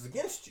charges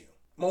against you.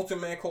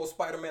 Molten Man calls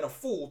Spider-Man a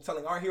fool,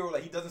 telling our hero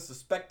that he doesn't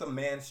suspect the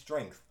man's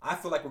strength. I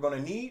feel like we're gonna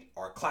need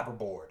our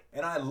clapperboard.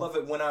 And I love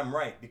it when I'm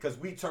right, because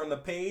we turn the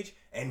page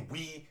and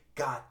we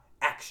got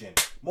action. action.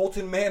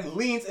 Molten Man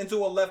leans into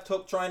a left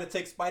hook trying to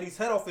take Spidey's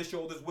head off his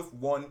shoulders with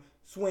one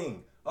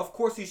swing. Of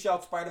course he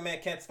shouts Spider-Man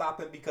can't stop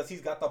him because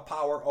he's got the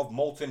power of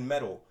molten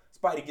metal.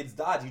 Spidey gets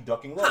dodgy,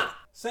 ducking low,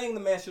 saying the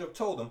man should have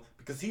told him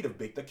because he'd have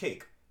baked the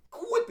cake.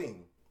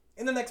 Quipping.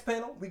 In the next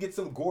panel, we get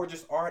some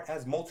gorgeous art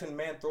as Molten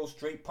Man throws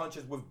straight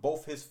punches with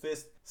both his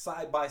fists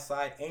side by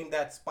side aimed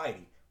at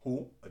Spidey,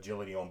 who,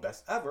 agility on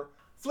best ever,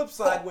 flips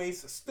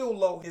sideways, still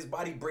low, his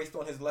body braced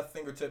on his left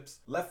fingertips,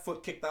 left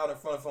foot kicked out in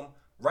front of him,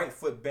 right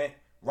foot bent,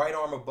 right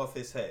arm above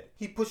his head.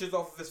 He pushes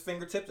off of his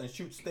fingertips and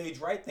shoots stage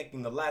right,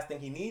 thinking the last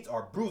thing he needs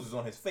are bruises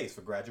on his face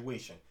for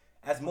graduation.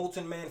 As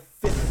Molten Man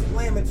fists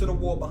slam into the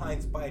wall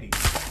behind Spidey,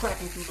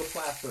 cracking through the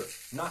plaster,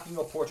 knocking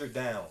a portrait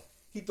down.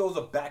 He throws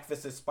a back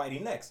fist at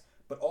Spidey next,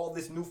 but all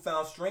this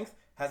newfound strength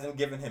hasn't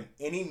given him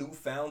any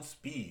newfound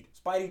speed.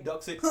 Spidey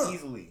ducks it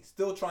easily,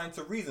 still trying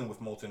to reason with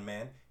Molten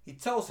Man. He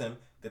tells him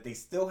that they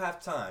still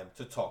have time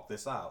to talk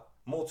this out.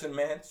 Molten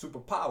Man,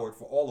 superpowered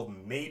for all of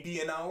maybe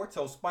an hour,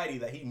 tells Spidey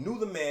that he knew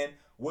the man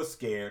was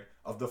scared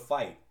of the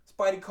fight.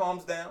 Spidey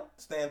calms down,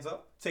 stands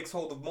up, takes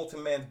hold of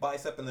Molten Man's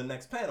bicep in the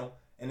next panel,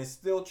 and is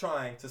still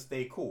trying to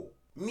stay cool.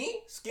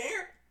 Me?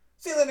 Scared?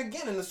 Say that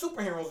again and the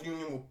Superheroes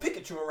Union will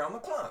picket you around the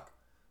clock.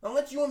 I'll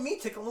let you and me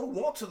take a little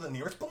walk to the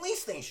nearest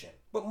police station.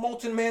 But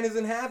Molten Man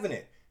isn't having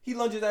it. He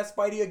lunges at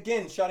Spidey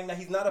again, shouting that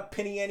he's not a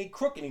penny ante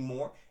crook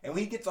anymore, and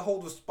when he gets a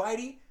hold of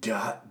Spidey... ...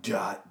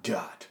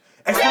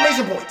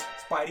 Exclamation point!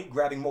 Spidey,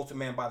 grabbing Molten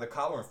Man by the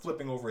collar and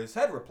flipping over his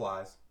head,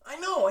 replies, I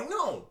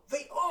know.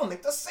 They all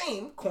make the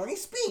same corny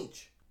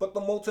speech. But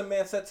the Molten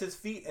Man sets his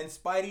feet, and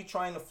Spidey,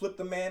 trying to flip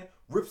the man,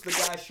 rips the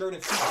guy's shirt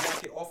and suit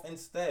jacket off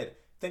instead,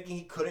 thinking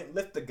he couldn't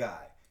lift the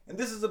guy. And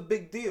this is a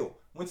big deal.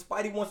 When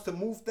Spidey wants to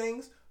move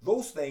things,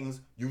 those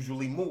things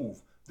usually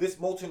move. This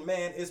Molten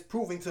Man is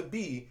proving to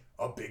be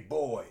a big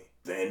boy.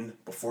 Then,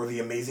 before the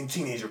amazing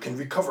teenager can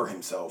recover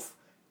himself, ...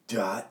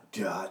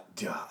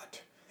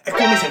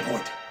 Exclamation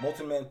point!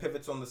 Molten Man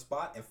pivots on the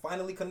spot and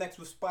finally connects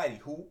with Spidey,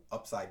 who,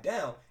 upside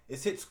down,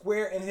 is hit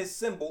square in his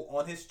symbol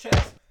on his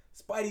chest.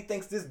 Spidey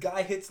thinks this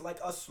guy hits like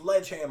a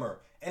sledgehammer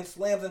and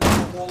slams into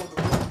the wall of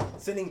the room,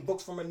 sending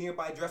books from a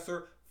nearby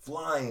dresser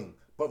flying.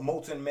 But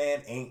Molten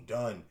Man ain't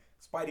done.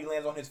 Spidey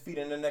lands on his feet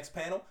in the next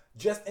panel,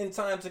 just in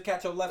time to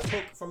catch a left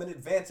hook from an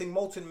advancing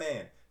Molten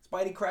Man.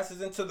 Spidey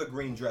crashes into the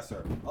green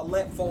dresser. A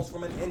lamp falls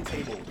from an end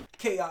table.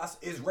 Chaos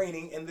is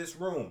reigning in this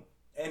room.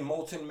 And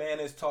Molten Man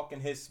is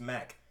talking his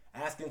smack,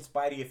 asking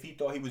Spidey if he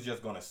thought he was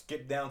just gonna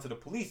skip down to the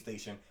police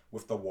station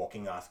with the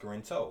walking Oscar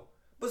in tow.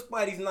 But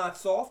Spidey's not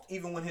soft,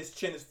 even when his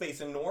chin is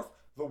facing north,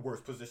 the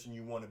worst position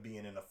you want to be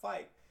in a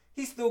fight.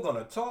 He's still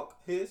gonna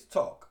talk his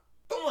talk.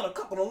 Don't let a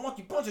couple of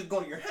lucky punches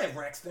go to your head,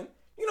 Braxton.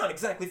 You're not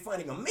exactly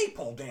fighting a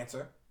maypole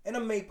dancer. And a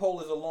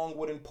maypole is a long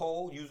wooden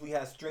pole, usually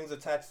has strings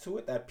attached to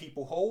it that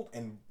people hold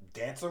and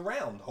dance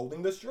around,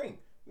 holding the string.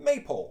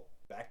 Maypole.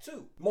 Back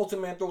two.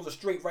 Molten Man throws a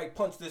straight right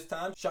punch this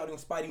time, shouting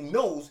Spidey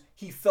knows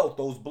he felt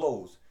those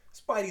blows.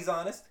 Spidey's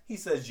honest. He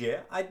says,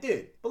 yeah, I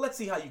did. But let's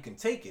see how you can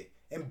take it.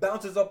 And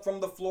bounces up from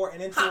the floor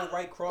and into a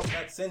right cross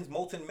that sends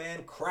Molten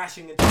Man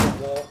crashing into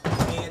the wall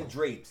and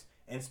drapes.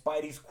 And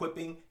Spidey's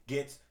quipping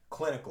gets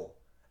clinical.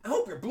 I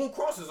hope your Blue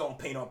Cross is on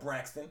paint up,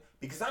 Braxton,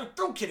 because I'm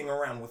through kidding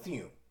around with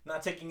you.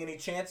 Not taking any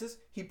chances,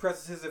 he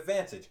presses his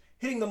advantage,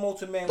 hitting the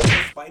Molten Man with a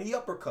Spidey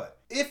uppercut.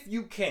 If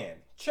you can,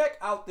 check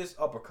out this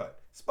uppercut.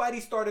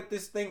 Spidey started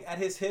this thing at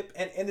his hip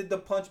and ended the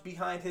punch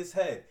behind his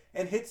head,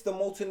 and hits the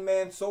Molten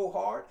Man so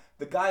hard,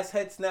 the guy's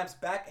head snaps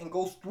back and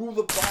goes through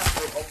the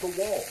plaster of the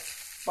wall.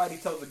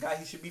 Spidey tells the guy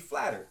he should be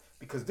flattered,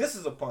 because this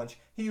is a punch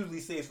he usually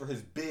saves for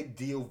his big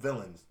deal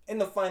villains. In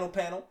the final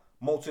panel,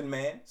 Molten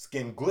Man,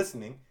 skin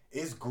glistening,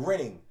 is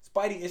grinning.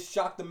 Spidey is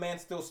shocked the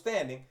man's still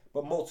standing,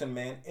 but Molten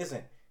Man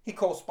isn't. He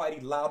calls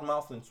Spidey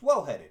loudmouthed and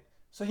swell-headed,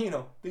 so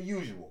the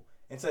usual,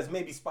 and says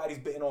maybe Spidey's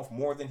bitten off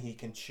more than he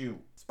can chew.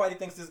 Spidey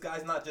thinks this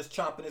guy's not just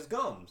chomping his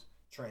gums.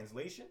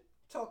 Translation?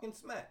 Talking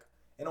smack.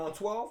 And on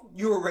 12,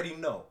 you already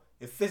know,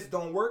 if fists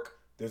don't work,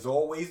 there's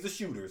always the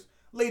shooters.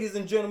 Ladies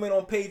and gentlemen,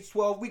 on page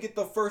 12, we get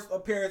the first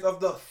appearance of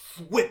the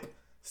thwip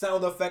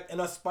sound effect in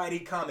a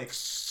Spidey comic.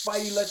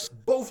 Spidey lets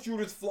both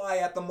shooters fly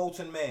at the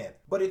Molten Man,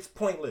 but it's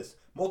pointless.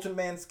 Molten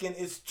Man's skin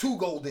is too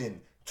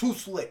golden, too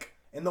slick,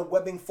 and the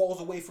webbing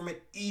falls away from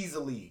it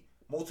easily.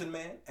 Molten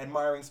Man,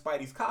 admiring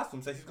Spidey's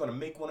costume, says he's gonna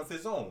make one of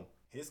his own.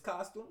 His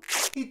costume?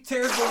 He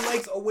tears the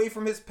legs away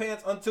from his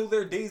pants until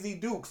they're Daisy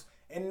Dukes,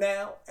 and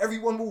now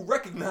everyone will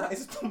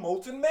recognize the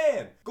Molten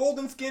Man.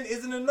 Golden skin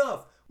isn't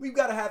enough. We've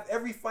got to have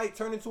every fight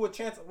turn into a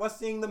chance of us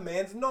seeing the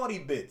man's naughty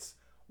bits.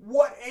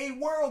 What a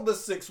world, the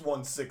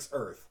 616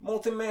 Earth.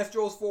 Molten Man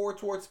strolls forward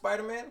towards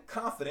Spider-Man,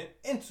 confident,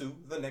 into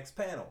the next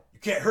panel. You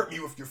can't hurt me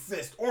with your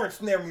fist or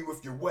ensnare me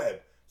with your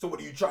web. So what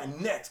are you trying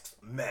next,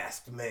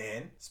 masked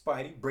man?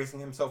 Spidey,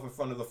 bracing himself in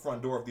front of the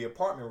front door of the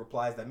apartment,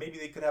 replies that maybe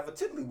they could have a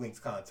Tiddlywinks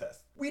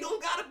contest. We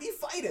don't gotta be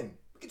fighting.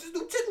 We can just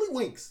do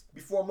Tiddlywinks.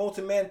 Before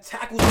Molten Man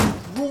tackles him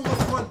through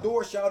the front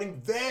door,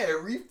 shouting,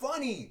 very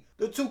funny.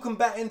 The two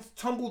combatants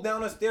tumble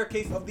down a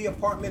staircase of the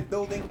apartment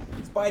building,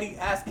 Spidey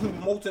asking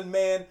Molten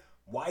Man,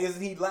 why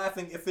isn't he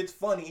laughing if it's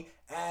funny,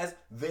 as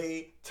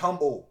they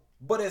tumble.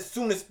 But as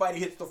soon as Spidey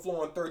hits the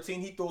floor on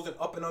 13, he throws an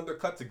up and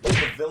undercut to get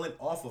the villain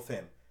off of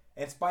him.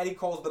 And Spidey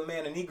calls the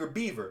man an eager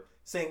beaver,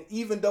 saying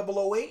even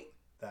 008,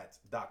 that's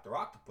Dr.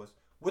 Octopus,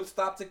 would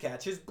stop to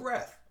catch his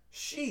breath.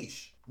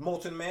 Sheesh.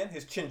 Molten Man,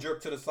 his chin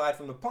jerked to the side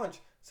from the punch,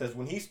 says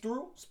when he's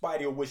through,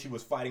 Spidey will wish he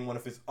was fighting one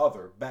of his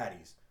other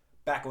baddies.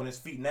 Back on his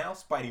feet now,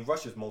 Spidey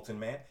rushes Molten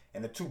Man,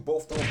 and the two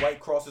both throw right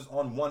crosses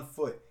on one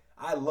foot.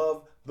 I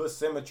love the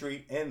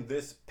symmetry in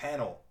this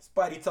panel.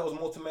 Spidey tells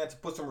Molten Man to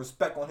put some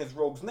respect on his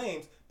rogues'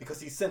 names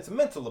because he's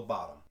sentimental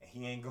about them. And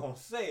he ain't gonna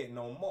say it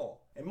no more.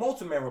 And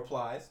Molten Man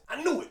replies,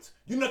 I knew it.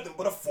 You're nothing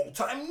but a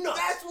full-time nut.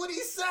 that's what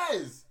he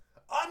says!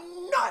 A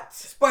nut!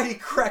 Spidey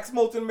cracks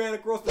Molten Man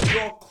across the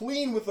jaw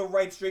clean with a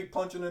right straight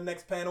punch in the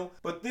next panel,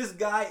 but this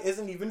guy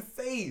isn't even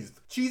phased.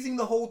 Cheesing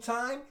the whole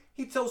time,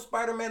 he tells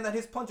Spider-Man that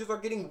his punches are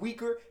getting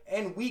weaker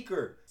and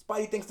weaker.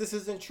 Spidey thinks this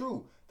isn't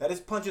true, that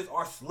his punches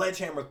are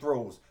sledgehammer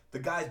throws. The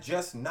guy's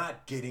just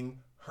not getting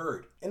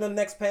hurt. In the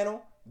next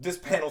panel, this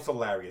panel's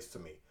hilarious to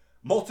me.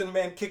 Molten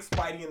Man kicks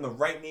Spidey in the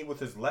right knee with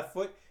his left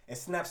foot and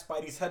snaps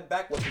Spidey's head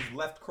back with his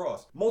left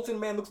cross. Molten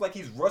Man looks like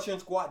he's Russian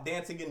squat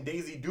dancing in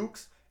Daisy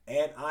Dukes,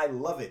 and I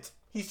love it.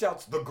 He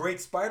shouts, "The Great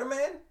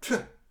Spider-Man?"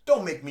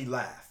 Don't make me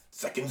laugh.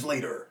 Seconds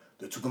later,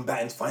 the two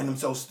combatants find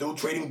themselves still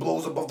trading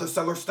blows above the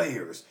cellar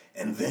stairs.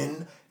 And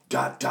then, ...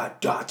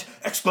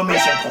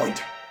 exclamation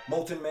point.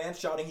 Molten Man,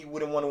 shouting he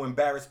wouldn't want to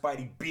embarrass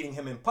Spidey beating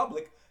him in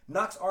public,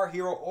 knocks our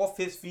hero off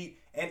his feet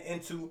and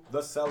into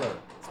the cellar.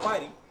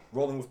 Spidey,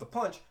 rolling with the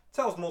punch,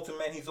 tells Molten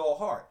Man he's all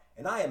heart,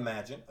 and I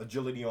imagine,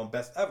 agility on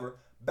best ever,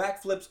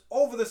 backflips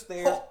over the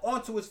stairs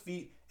onto his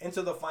feet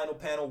into the final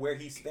panel where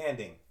he's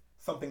standing.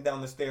 Thumping down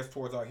the stairs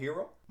towards our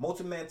hero,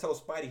 Molten Man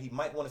tells Spidey he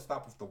might want to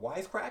stop with the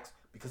wisecracks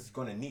because he's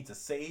going to need to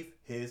save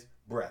his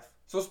breath.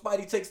 So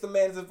Spidey takes the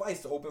man's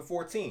advice to open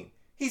 14.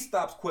 He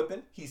stops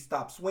quipping, he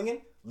stops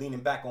swinging, leaning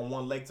back on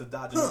one leg to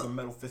dodge another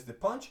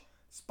metal-fisted punch.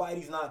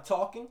 Spidey's not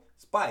talking,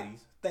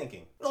 Spidey's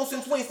thinking. No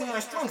sense wasting my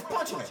strength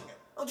punching him.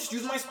 I'll just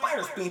use my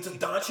spider speed to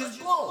dodge his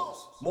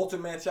blows.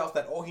 Molten Man shouts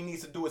that all he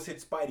needs to do is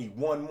hit Spidey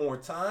one more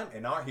time,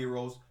 and our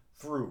hero's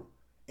through.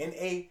 In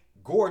a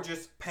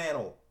gorgeous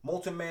panel,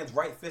 Molten Man's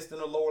right fist in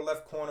the lower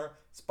left corner,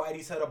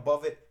 Spidey's head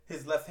above it,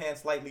 his left hand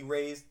slightly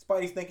raised.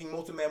 Spidey's thinking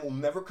Molten Man will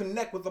never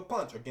connect with a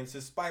punch against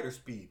his spider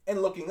speed.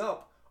 And looking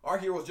up, our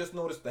heroes just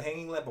noticed the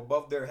hanging lamp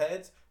above their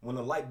heads when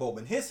the light bulb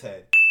in his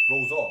head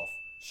goes off,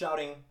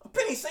 shouting, A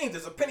penny saved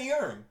is a penny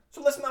earned,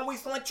 so let's not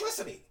waste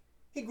electricity.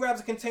 He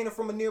grabs a container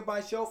from a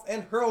nearby shelf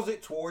and hurls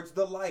it towards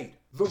the light.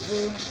 The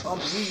room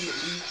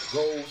immediately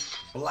goes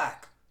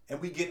black, and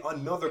we get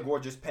another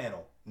gorgeous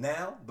panel.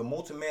 Now, the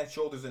Molten Man's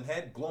shoulders and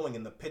head glowing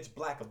in the pitch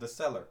black of the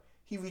cellar.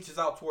 He reaches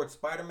out towards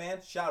Spider-Man,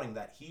 shouting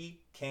that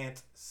he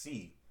can't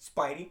see.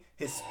 Spidey,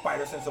 his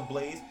spider sense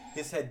ablaze,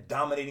 his head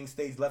dominating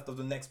stage left of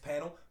the next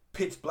panel,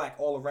 pitch black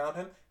all around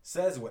him,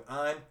 says what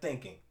I'm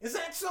thinking. Is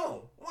that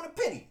so? What a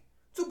pity.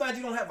 Too bad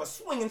you don't have a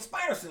swinging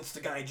spider sense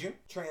to guide you.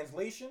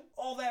 Translation,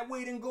 all that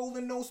weight in gold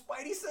and no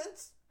Spidey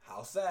sense?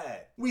 How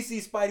sad. We see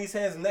Spidey's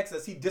hands next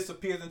as he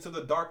disappears into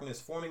the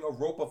darkness, forming a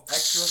rope of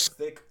extra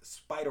thick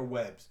spider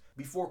webs,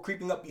 before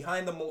creeping up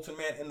behind the Molten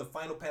Man in the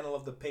final panel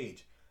of the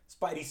page.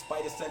 Spidey's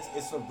spider sense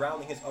is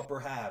surrounding his upper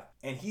half,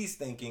 and he's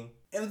thinking,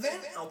 and then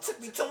I'll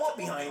tippy-toe up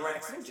behind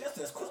Raxon just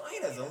as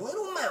quiet as a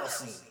little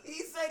mousey.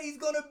 He said he's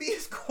gonna be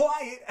as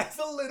quiet as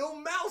a little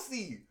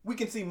mousey. We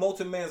can see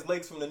Molten Man's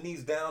legs from the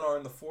knees down are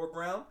in the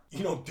foreground.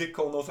 You know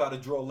Ditko knows how to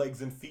draw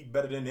legs and feet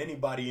better than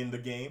anybody in the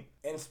game.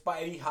 And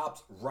Spidey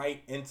hops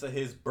right into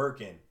his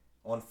Birkin.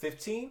 On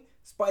 15,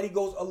 Spidey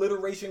goes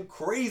alliteration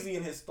crazy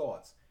in his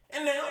thoughts.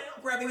 And now,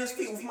 grabbing his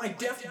feet with my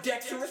deft,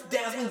 dexterous,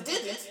 dazzling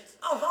digits,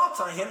 I'll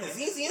hog-tie him as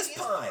easy as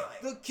pie.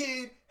 The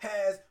kid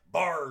has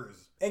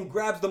bars. And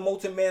grabs the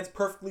Molten Man's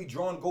perfectly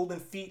drawn golden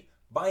feet,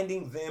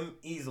 binding them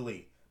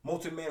easily.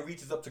 Molten Man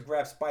reaches up to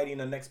grab Spidey in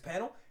the next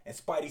panel, and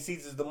Spidey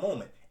seizes the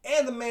moment,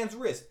 and the man's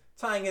wrist,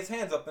 tying his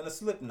hands up in a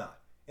slip knot.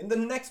 In the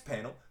next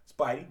panel,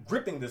 Spidey,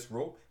 gripping this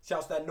rope,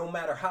 shouts that no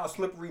matter how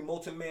slippery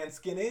Molten Man's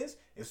skin is,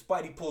 if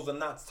Spidey pulls the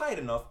knots tight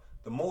enough,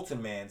 the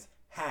Molten Man's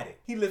had it.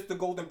 He lifts the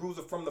Golden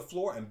Bruiser from the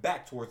floor and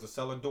back towards the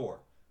cellar door.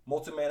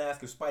 Molten Man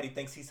asks if Spidey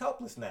thinks he's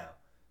helpless now.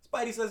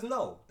 Spidey says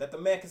no, that the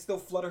man can still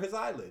flutter his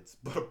eyelids,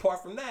 but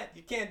apart from that,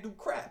 you can't do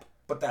crap.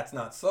 But that's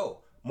not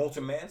so.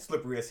 Molten Man,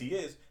 slippery as he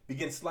is,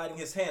 begins sliding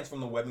his hands from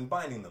the webbing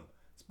binding them.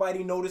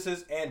 Spidey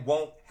notices and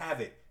won't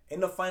have it. In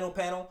the final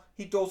panel,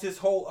 he throws his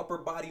whole upper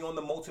body on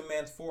the Molten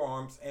Man's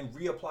forearms and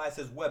reapplies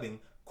his webbing,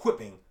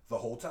 quipping the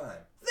whole time.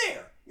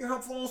 There! Your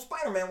helpful little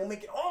Spider-Man will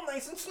make it all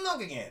nice and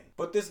snug again.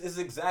 But this is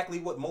exactly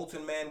what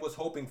Molten Man was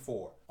hoping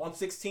for. On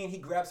 16, he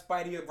grabs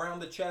Spidey around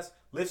the chest,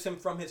 lifts him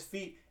from his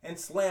feet, and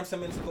slams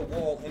him into the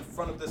wall in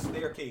front of the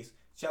staircase,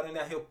 shouting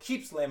that he'll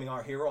keep slamming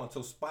our hero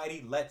until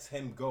Spidey lets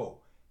him go.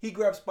 He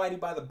grabs Spidey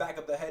by the back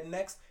of the head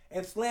next,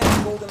 and slams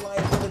the Golden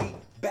Liability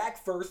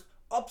back first,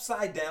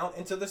 upside down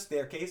into the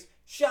staircase,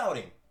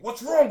 shouting,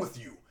 What's wrong with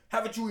you?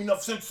 Haven't you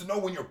enough sense to know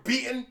when you're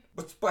beaten?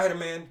 But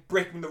Spider-Man,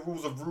 breaking the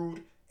rules of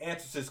rude,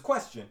 answers his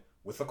question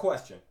with a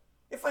question.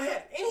 If I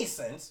had any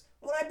sense,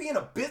 would I be in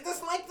a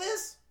business like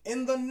this?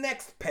 In the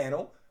next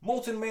panel,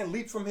 Molten Man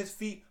leaps from his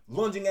feet,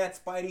 lunging at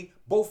Spidey,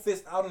 both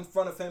fists out in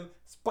front of him.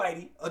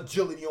 Spidey,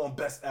 agility on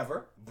best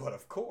ever. But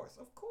of course,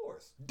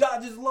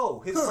 dodges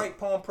low, his right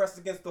palm pressed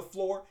against the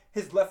floor,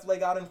 his left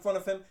leg out in front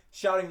of him,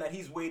 shouting that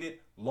he's waited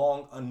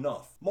long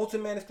enough.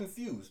 Molten Man is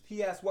confused.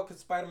 He asks what could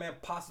Spider-Man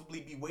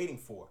possibly be waiting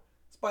for.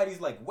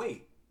 Spidey's like,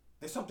 wait,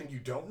 there's something you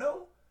don't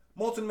know?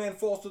 Molten Man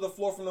falls to the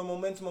floor from the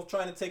momentum of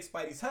trying to take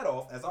Spidey's head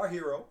off as our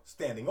hero,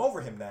 standing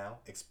over him now,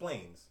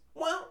 explains.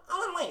 Well,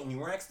 I'll enlighten you,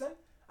 Raxton.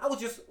 I was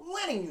just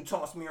letting you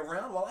toss me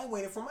around while I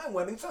waited for my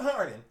webbing to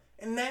harden.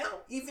 And now,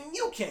 even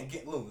you can't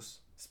get loose.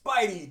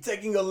 Spidey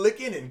taking a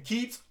licking and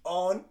keeps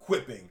on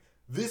quipping.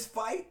 This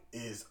fight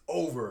is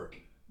over.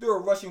 There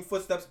are rushing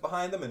footsteps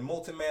behind them and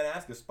Molten Man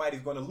asks if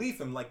Spidey's going to leave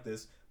him like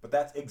this, but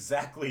that's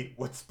exactly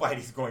what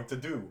Spidey's going to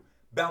do.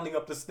 Bounding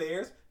up the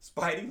stairs,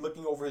 Spidey,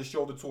 looking over his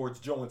shoulder towards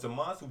Joe and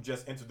Tomas, who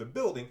just entered the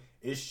building,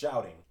 is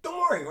shouting. Don't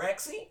worry,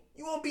 Raxie.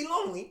 You won't be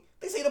lonely.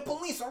 They say the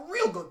police are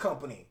real good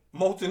company.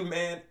 Molten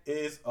Man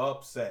is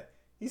upset.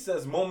 He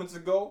says moments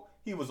ago,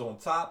 he was on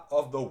top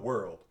of the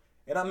world.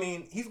 And I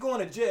mean, he's going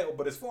to jail,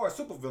 but as far as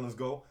supervillains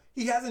go,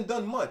 he hasn't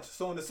done much.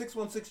 So in the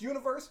 616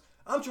 universe,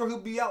 I'm sure he'll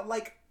be out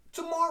like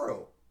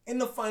tomorrow. In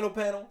the final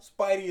panel,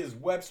 Spidey is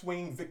web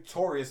swinging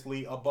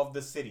victoriously above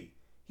the city.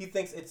 He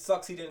thinks it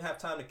sucks he didn't have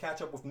time to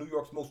catch up with New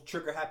York's most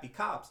trigger-happy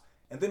cops,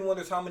 and then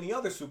wonders how many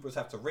other supers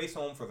have to race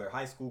home for their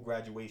high school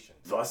graduation.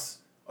 Thus,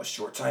 a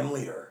short time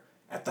later,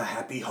 at the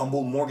happy,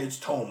 humble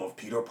mortgaged home of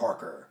Peter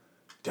Parker, ...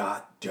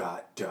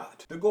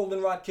 The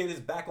Goldenrod Kid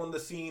is back on the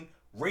scene,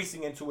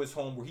 racing into his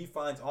home where he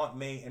finds Aunt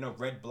May in a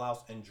red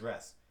blouse and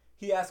dress.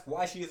 He asks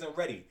why she isn't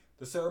ready.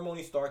 The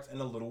ceremony starts in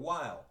a little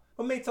while.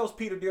 But May tells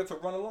Peter Dear to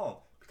run along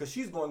because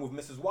she's going with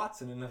Mrs.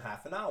 Watson in a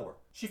half an hour.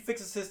 She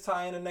fixes his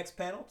tie in the next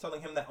panel,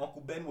 telling him that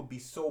Uncle Ben would be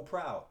so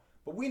proud.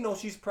 But we know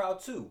she's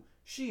proud too.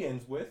 She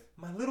ends with,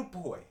 my little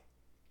boy,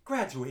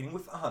 graduating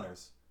with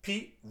honors.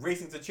 Pete,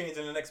 racing to change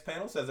in the next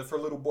panel, says if her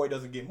little boy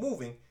doesn't get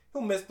moving,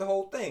 he'll miss the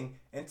whole thing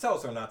and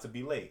tells her not to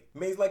be late.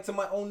 May's like, to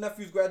my own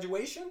nephew's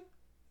graduation?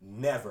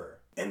 Never.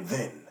 And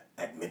then,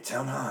 at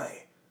Midtown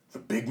High, the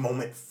big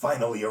moment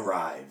finally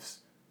arrives. ...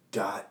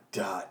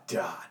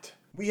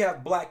 We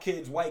have black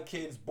kids, white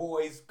kids,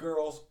 boys,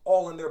 girls,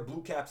 all in their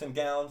blue caps and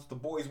gowns. The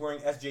boys wearing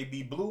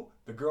SJB blue,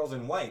 the girls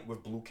in white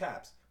with blue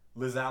caps.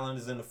 Liz Allen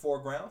is in the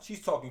foreground.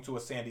 She's talking to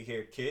a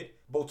sandy-haired kid.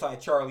 Bowtie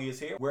Charlie is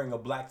here, wearing a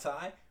black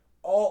tie.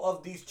 All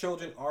of these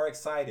children are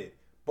excited.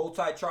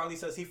 Bowtie Charlie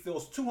says he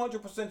feels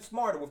 200%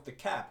 smarter with the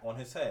cap on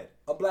his head.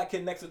 A black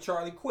kid next to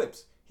Charlie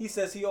quips. He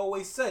says he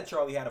always said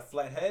Charlie had a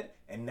flat head,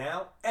 and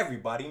now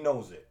everybody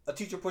knows it. A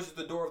teacher pushes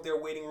the door of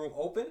their waiting room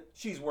open.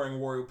 She's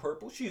wearing royal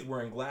purple. She's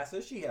wearing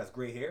glasses. She has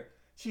gray hair.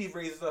 She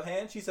raises her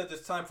hand. She says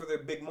it's time for their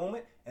big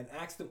moment and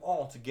asks them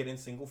all to get in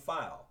single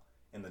file.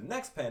 In the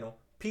next panel,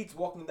 Pete's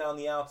walking down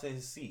the aisle to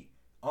his seat.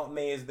 Aunt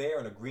May is there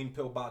in a green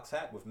pillbox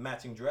hat with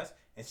matching dress,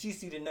 and she's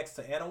seated next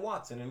to Anna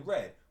Watson in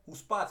red, who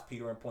spots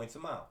Peter and points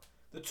him out.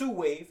 The two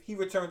wave. He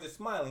returns it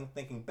smiling,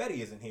 thinking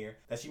Betty isn't here,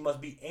 that she must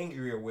be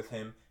angrier with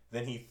him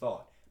than he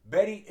thought.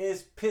 Betty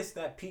is pissed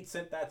that Pete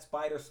sent that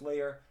Spider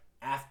Slayer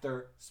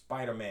after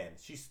Spider-Man.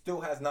 She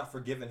still has not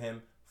forgiven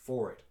him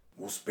for it.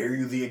 We'll spare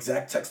you the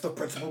exact text of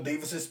Principal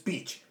Davis's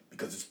speech,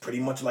 because it's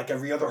pretty much like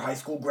every other high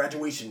school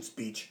graduation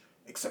speech,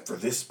 except for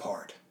this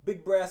part.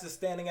 Big Brass is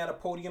standing at a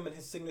podium in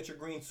his signature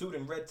green suit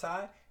and red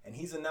tie, and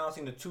he's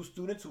announcing the two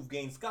students who've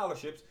gained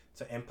scholarships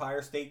to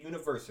Empire State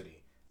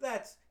University.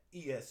 That's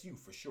ESU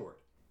for short.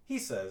 He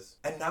says,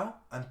 and now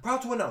I'm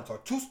proud to announce our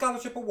 2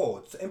 scholarship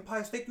awards to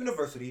Empire State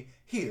University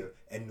here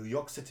in New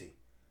York City.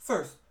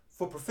 First,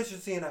 for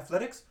proficiency in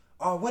athletics,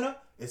 our winner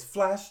is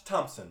Flash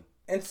Thompson.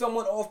 And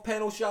someone off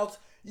panel shouts,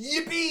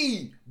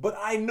 yippee! But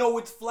I know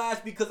it's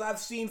Flash because I've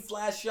seen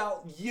Flash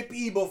shout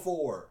yippee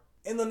before.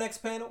 In the next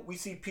panel, we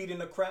see Pete in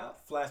the crowd,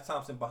 Flash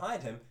Thompson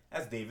behind him,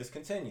 as Davis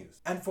continues.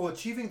 And for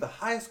achieving the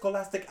highest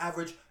scholastic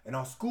average in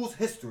our school's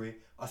history,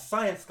 a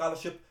science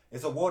scholarship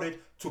is awarded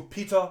to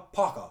Peter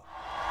Parker.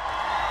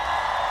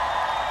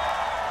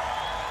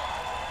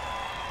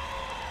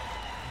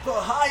 The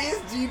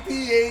highest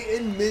GPA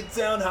in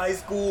Midtown High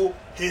School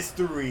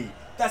history.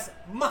 That's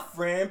my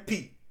friend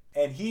Pete.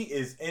 And he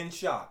is in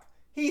shock.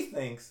 He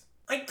thinks,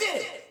 I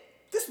did it!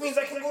 This means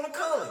I can go to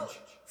college.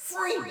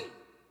 Free!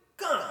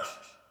 Gosh,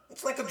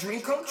 it's like a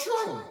dream come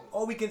true.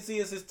 All we can see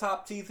is his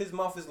top teeth. His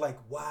mouth is like,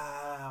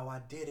 wow,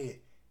 I did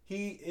it.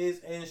 He is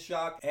in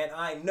shock, and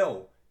I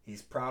know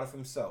he's proud of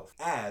himself,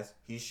 as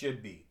he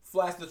should be.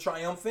 Flash the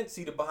Triumphant,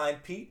 seated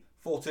behind Pete,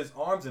 folds his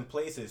arms and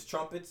plays his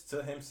trumpets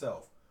to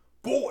himself.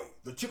 Boy,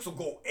 the chicks will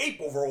go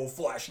ape over old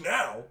Flash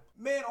now.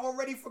 Man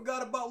already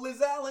forgot about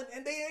Liz Allen,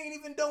 and they ain't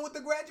even done with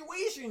the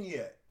graduation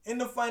yet. In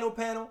the final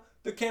panel,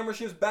 the camera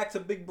shifts back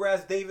to Big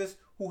Brass Davis,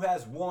 who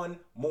has one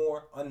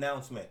more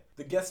announcement.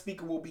 The guest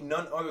speaker will be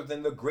none other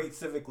than the great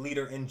civic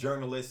leader and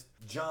journalist,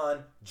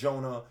 John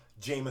Jonah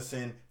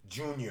Jameson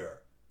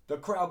Jr. The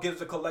crowd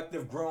gives a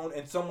collective groan,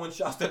 and someone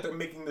shouts that they're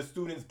making the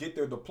students get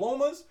their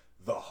diplomas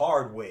the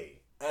hard way.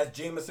 As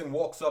Jameson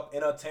walks up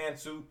in a tan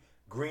suit,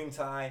 green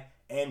tie,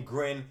 and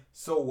grin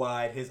so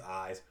wide his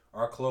eyes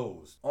are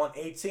closed. On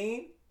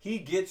 18, he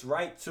gets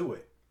right to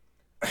it.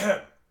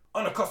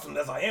 Unaccustomed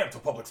as I am to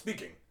public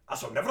speaking, I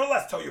shall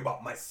nevertheless tell you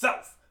about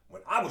myself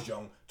when I was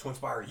young to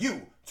inspire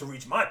you to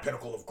reach my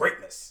pinnacle of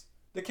greatness.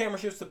 The camera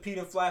shifts to Pete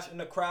and Flash in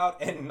the crowd,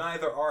 and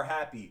neither are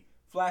happy.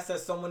 Flash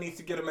says someone needs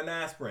to get him an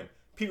aspirin.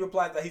 Pete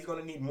replies that he's going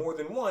to need more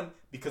than one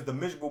because the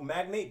miserable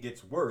magnate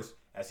gets worse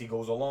as he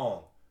goes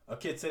along. A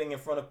kid sitting in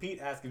front of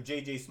Pete asks if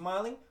JJ's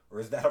smiling, or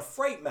is that a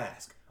fright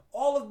mask?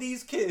 All of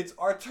these kids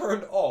are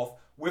turned off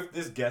with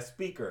this guest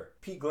speaker.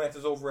 Pete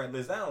glances over at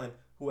Liz Allen,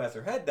 who has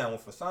her head down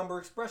with a somber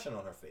expression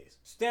on her face.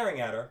 Staring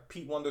at her,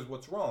 Pete wonders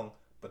what's wrong,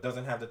 but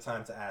doesn't have the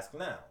time to ask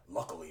now.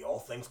 Luckily, all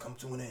things come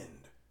to an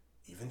end,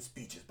 even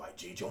speeches by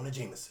J. Jonah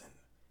Jameson.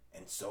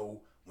 And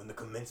so, when the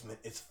commencement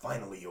is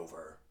finally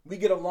over, we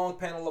get a long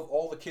panel of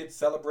all the kids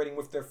celebrating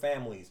with their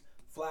families.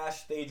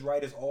 Flash, stage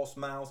right, is all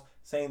smiles,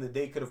 saying the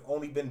day could have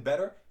only been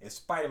better if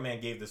Spider-Man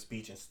gave the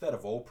speech instead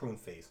of old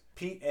Pruneface.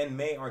 Pete and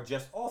May are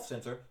just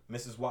off-center,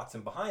 Mrs.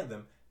 Watson behind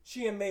them.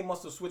 She and May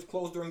must have switched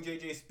clothes during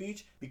JJ's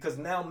speech because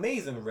now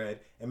May's in red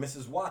and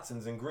Mrs.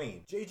 Watson's in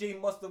green. JJ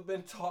must have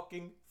been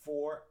talking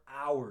for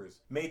hours.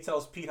 May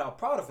tells Pete how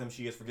proud of him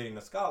she is for getting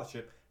the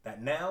scholarship,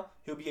 that now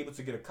he'll be able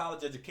to get a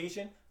college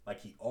education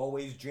like he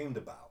always dreamed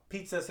about.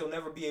 Pete says he'll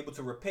never be able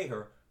to repay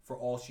her for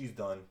all she's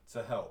done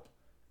to help.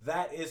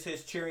 That is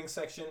his cheering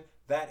section.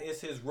 That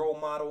is his role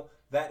model.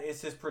 That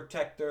is his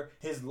protector,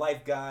 his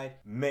life guide,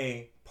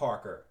 May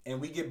Parker. And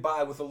we get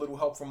by with a little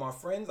help from our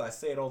friends. I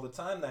say it all the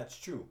time, that's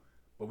true.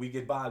 But we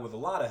get by with a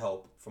lot of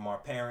help from our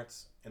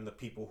parents and the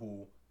people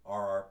who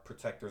are our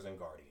protectors and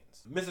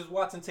guardians. Mrs.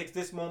 Watson takes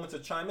this moment to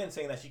chime in,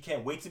 saying that she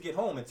can't wait to get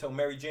home and tell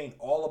Mary Jane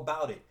all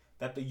about it,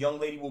 that the young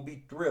lady will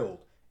be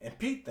thrilled. And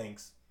Pete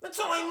thinks, that's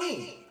all I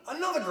need.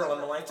 Another girl in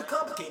my life to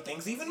complicate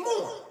things even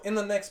more. In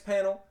the next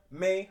panel,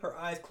 May, her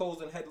eyes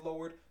closed and head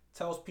lowered,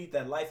 tells Pete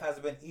that life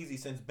hasn't been easy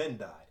since Ben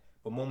died.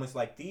 But moments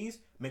like these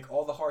make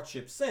all the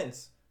hardship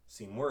since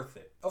seem worth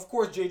it. Of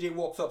course, JJ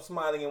walks up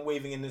smiling and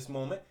waving in this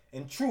moment,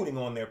 intruding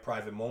on their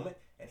private moment,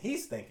 and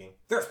he's thinking,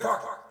 there's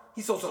Parker.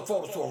 He sold some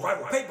photos to a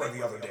rival paper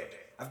the other day.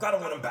 I've got to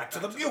win him back to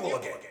the Bugle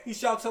again. He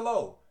shouts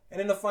hello, and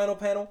in the final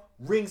panel,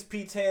 wrings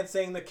Pete's hand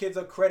saying the kid's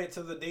a credit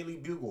to the Daily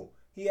Bugle.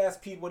 He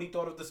asks Pete what he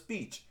thought of the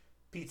speech.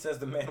 Pete says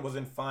the man was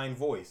in fine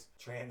voice.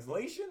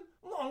 Translation?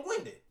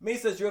 Long-winded. May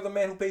says, you're the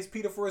man who pays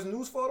Peter for his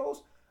news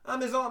photos?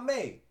 I'm his Aunt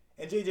May.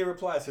 And JJ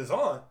replies, his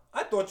aunt?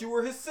 I thought you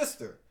were his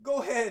sister.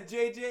 Go ahead,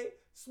 JJ.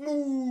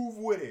 Smooth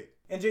with it.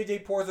 And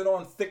JJ pours it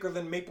on thicker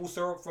than maple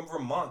syrup from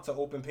Vermont to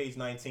open page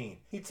 19.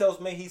 He tells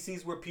May he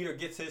sees where Peter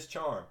gets his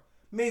charm.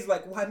 May's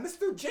like, why,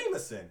 Mr.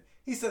 Jameson?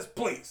 He says,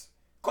 please,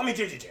 call me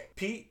JJ.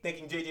 Pete,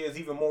 thinking JJ is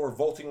even more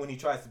revolting when he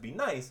tries to be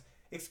nice,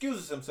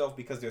 excuses himself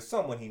because there's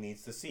someone he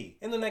needs to see.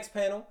 In the next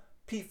panel,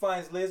 Pete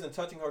finds Liz and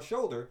touching her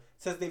shoulder,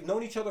 says they've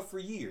known each other for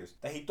years,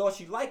 that he thought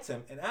she liked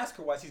him, and asks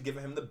her why she's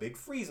giving him the big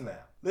freeze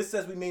now. Liz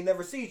says we may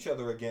never see each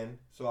other again,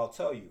 so I'll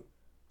tell you.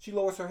 She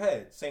lowers her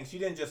head, saying she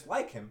didn't just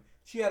like him,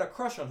 she had a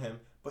crush on him,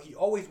 but he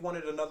always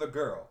wanted another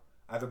girl,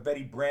 either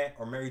Betty Brant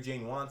or Mary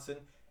Jane Watson,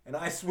 and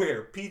I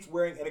swear, Pete's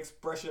wearing an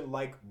expression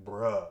like,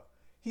 bruh.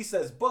 He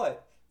says,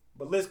 but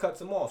Liz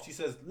cuts him off. She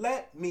says,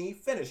 let me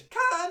finish.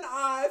 Can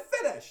I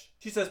finish?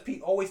 She says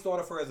Pete always thought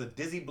of her as a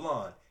dizzy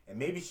blonde, and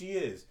maybe she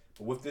is,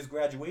 but with this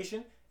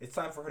graduation, it's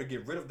time for her to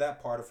get rid of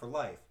that part of her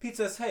life. Pete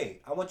says,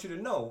 hey, I want you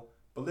to know,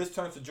 but Liz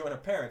turns to join her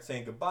parents,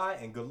 saying goodbye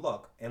and good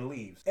luck, and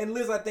leaves. And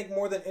Liz, I think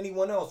more than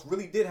anyone else,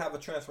 really did have a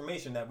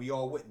transformation that we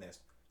all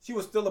witnessed. She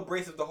was still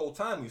abrasive the whole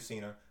time we've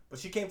seen her, but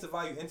she came to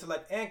value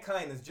intellect and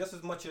kindness just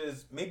as much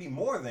as, maybe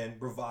more than,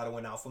 bravado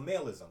and alpha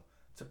maleism.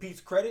 To Pete's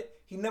credit,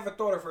 he never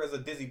thought of her as a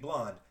dizzy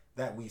blonde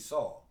that we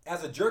saw.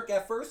 As a jerk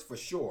at first, for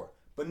sure,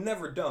 but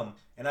never dumb,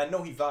 and I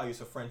know he values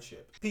her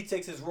friendship. Pete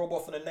takes his robe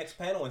off in the next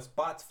panel and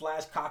spots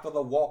Flash Cock of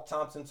the Walk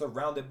Thompson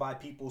surrounded by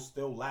people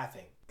still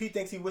laughing. Pete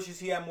thinks he wishes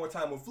he had more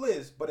time with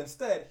Liz, but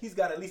instead, he's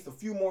got at least a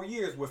few more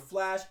years with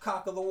Flash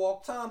Cock of the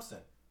Walk Thompson.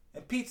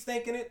 And Pete's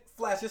thinking it,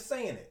 Flash is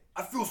saying it.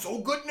 I feel so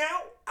good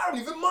now, I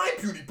don't even mind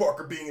Pewdie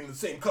Parker being in the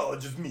same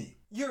college as me.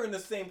 You're in the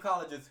same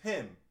college as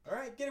him.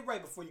 Alright, get it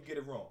right before you get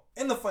it wrong.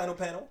 In the final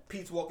panel,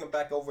 Pete's walking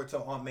back over to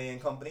Aunt May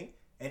and company,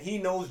 and he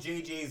knows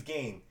JJ's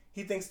game.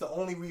 He thinks the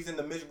only reason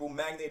the miserable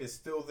magnate is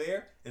still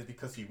there is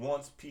because he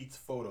wants Pete's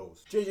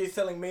photos. JJ's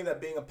telling May that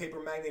being a paper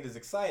magnate is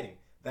exciting,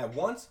 that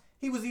once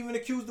he was even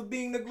accused of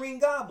being the Green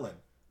Goblin.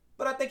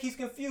 But I think he's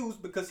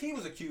confused because he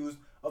was accused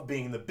of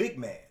being the big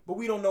man. But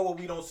we don't know what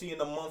we don't see in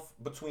the month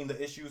between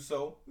the issues,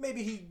 so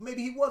maybe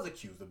he was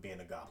accused of being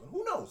a goblin.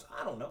 Who knows?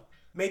 I don't know.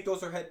 May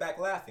throws her head back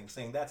laughing,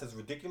 saying that's as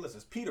ridiculous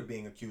as Peter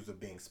being accused of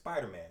being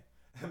Spider-Man.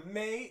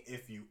 May,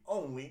 if you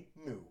only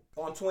knew.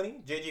 On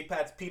 20, JJ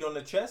pats Pete on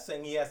the chest,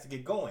 saying he has to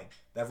get going,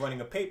 that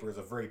running a paper is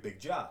a very big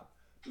job.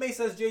 May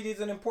says JJ's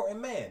an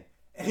important man.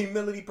 And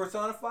humility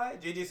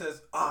personified, JJ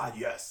says, ah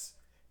yes,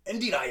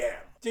 indeed I am.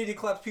 JJ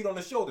claps Pete on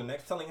the shoulder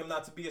next, telling him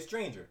not to be a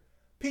stranger.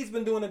 Pete's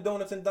been doing the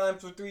donuts and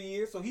dimes for 3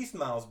 years, so he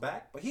smiles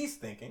back, but he's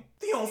thinking,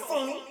 Theo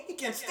phony, he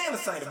can't stand the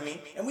sight of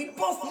me, and we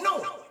both know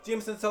it.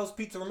 Jameson tells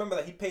Pete to remember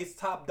that he pays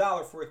top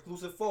dollar for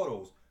exclusive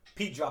photos.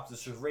 Pete drops the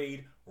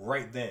charade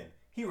right then.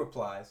 He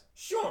replies,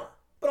 "Sure,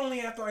 but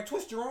only after I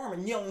twist your arm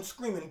and yell and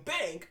scream and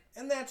bank,"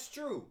 and that's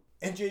true.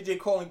 And JJ,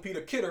 calling Pete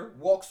a kidder,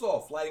 walks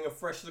off, lighting a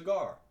fresh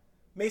cigar.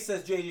 May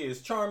says JJ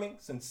is charming,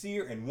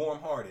 sincere, and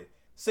warm-hearted,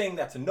 saying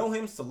that to know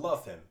him is to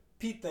love him.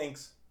 Pete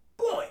thinks,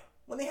 "Boy,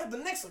 when they have the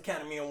next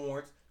Academy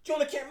Awards,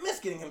 Jonah can't miss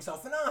getting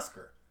himself an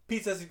Oscar."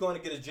 Pete says he's going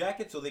to get his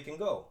jacket so they can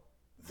go.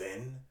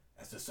 Then,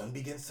 as the sun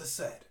begins to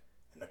set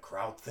and the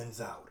crowd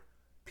thins out,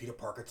 Peter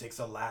Parker takes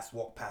a last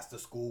walk past the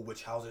school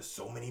which houses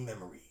so many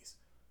memories. ...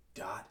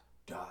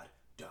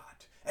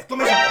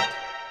 Exclamation point!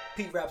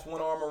 Pete wraps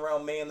one arm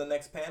around May in the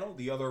next panel,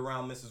 the other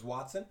around Mrs.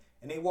 Watson,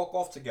 and they walk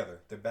off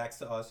together, their backs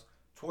to us,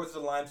 towards the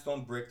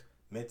limestone bricked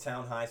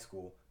Midtown High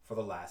School for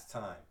the last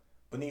time.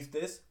 Beneath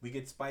this, we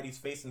get Spidey's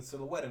face in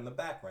silhouette in the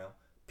background,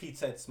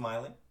 Pete's head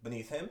smiling.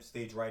 Beneath him,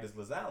 stage right is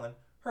Liz Allen,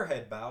 her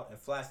head bowed, and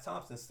Flash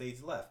Thompson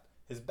stage left,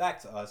 his back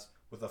to us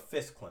with a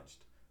fist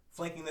clenched.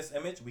 Flanking this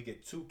image, we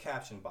get two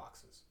caption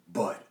boxes.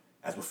 But,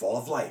 as with all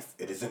of life,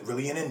 it isn't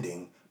really an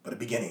ending, but a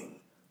beginning.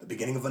 The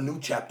beginning of a new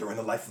chapter in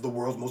the life of the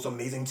world's most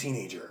amazing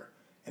teenager,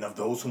 and of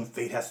those whom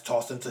fate has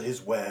tossed into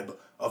his web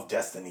of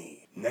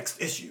destiny.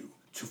 Next issue,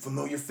 two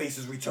familiar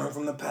faces return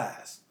from the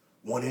past.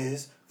 One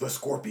is the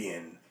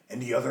Scorpion, and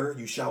the other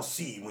you shall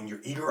see when your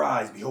eager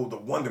eyes behold the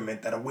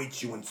wonderment that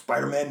awaits you in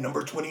Spider-Man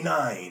number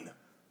 29.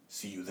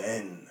 See you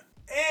then.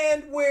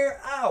 And we're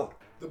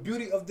out! The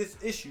beauty of this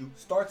issue,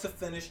 start to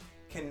finish,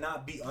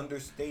 cannot be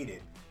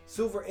understated.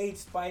 Silver Age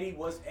Spidey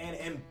was an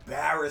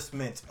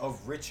embarrassment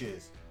of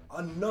riches.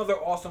 Another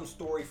awesome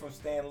story from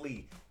Stan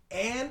Lee.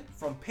 And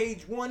from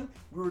page one,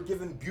 we were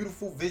given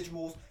beautiful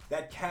visuals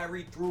that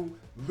carried through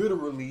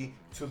literally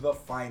to the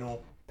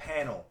final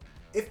panel.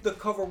 If the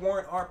cover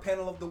weren't our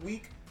panel of the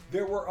week,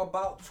 there were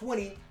about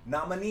 20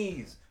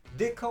 nominees.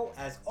 Ditko,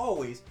 as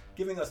always,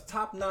 giving us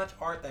top-notch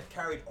art that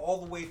carried all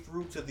the way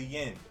through to the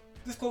end.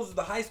 This closes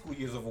the high school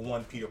years of a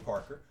one Peter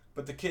Parker,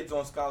 but the kid's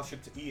on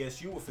scholarship to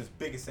ESU with his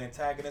biggest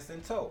antagonist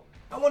in tow.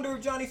 I wonder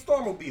if Johnny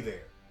Storm will be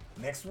there.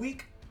 Next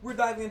week, we're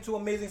diving into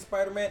Amazing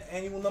Spider-Man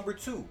Annual number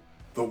 2.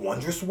 The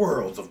Wondrous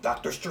Worlds of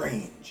Doctor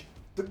Strange.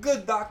 The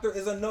Good Doctor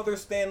is another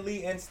Stan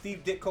Lee and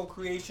Steve Ditko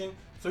creation,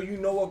 so you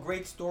know a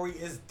great story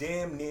is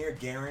damn near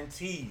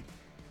guaranteed.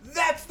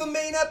 That's the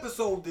main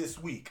episode this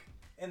week.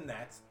 And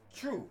that's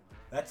true.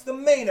 That's the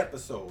main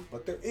episode,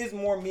 but there is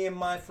more Me and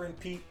My Friend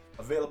Pete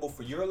available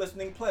for your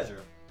listening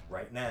pleasure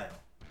right now.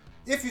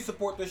 If you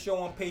support the show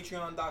on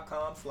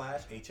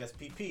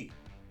patreon.com/HSPP,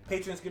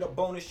 patrons get a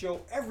bonus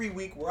show every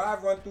week where I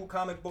run through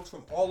comic books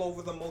from all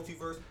over the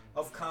multiverse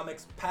of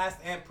comics, past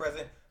and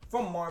present,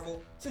 from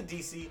Marvel to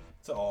DC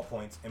to all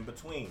points in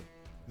between.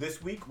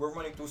 This week, we're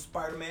running through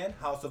Spider-Man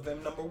House of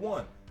M number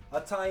 1,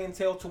 a tie-in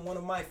tale to one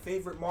of my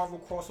favorite Marvel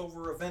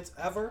crossover events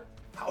ever,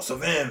 House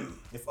of M.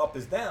 If up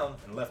is down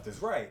and left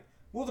is right,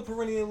 will the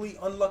perennially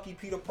unlucky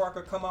Peter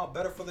Parker come out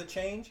better for the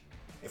change?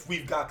 If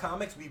we've got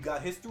comics, we've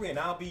got history, and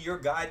I'll be your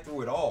guide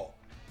through it all.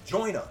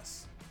 Join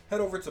us. Head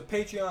over to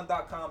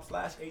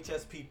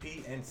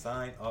patreon.com/HSPP and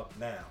sign up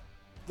now.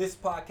 This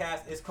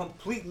podcast is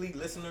completely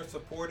listener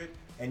supported,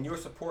 and your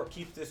support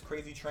keeps this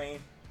crazy train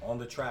on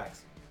the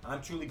tracks.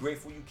 I'm truly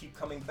grateful you keep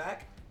coming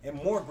back, and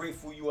more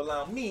grateful you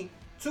allow me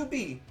to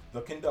be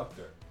the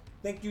conductor.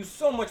 Thank you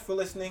so much for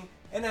listening,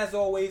 and as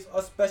always,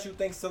 a special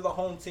thanks to the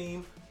home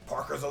team,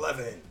 Parker's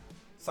 11.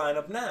 Sign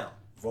up now,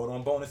 vote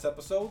on bonus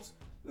episodes,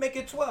 make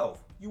it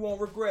 12, you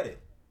won't regret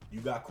it.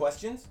 You got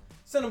questions?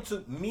 Send them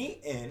to me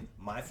and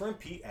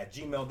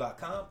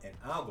myfriendpete@gmail.com, and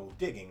I'll go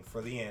digging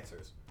for the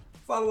answers.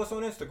 Follow us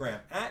on Instagram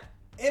at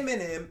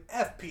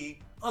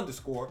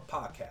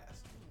MNMFP_podcast.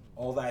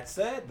 All that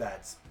said,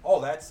 that's all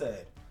that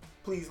said.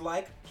 Please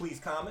like, please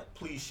comment,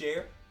 please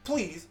share,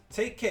 please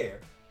take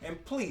care,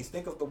 and please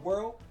think of the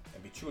world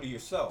and be true to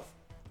yourself.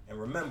 And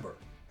remember,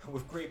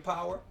 with great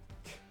power,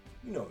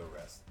 you know the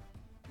rest.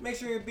 Make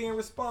sure you're being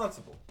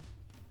responsible.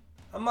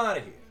 I'm out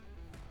of here.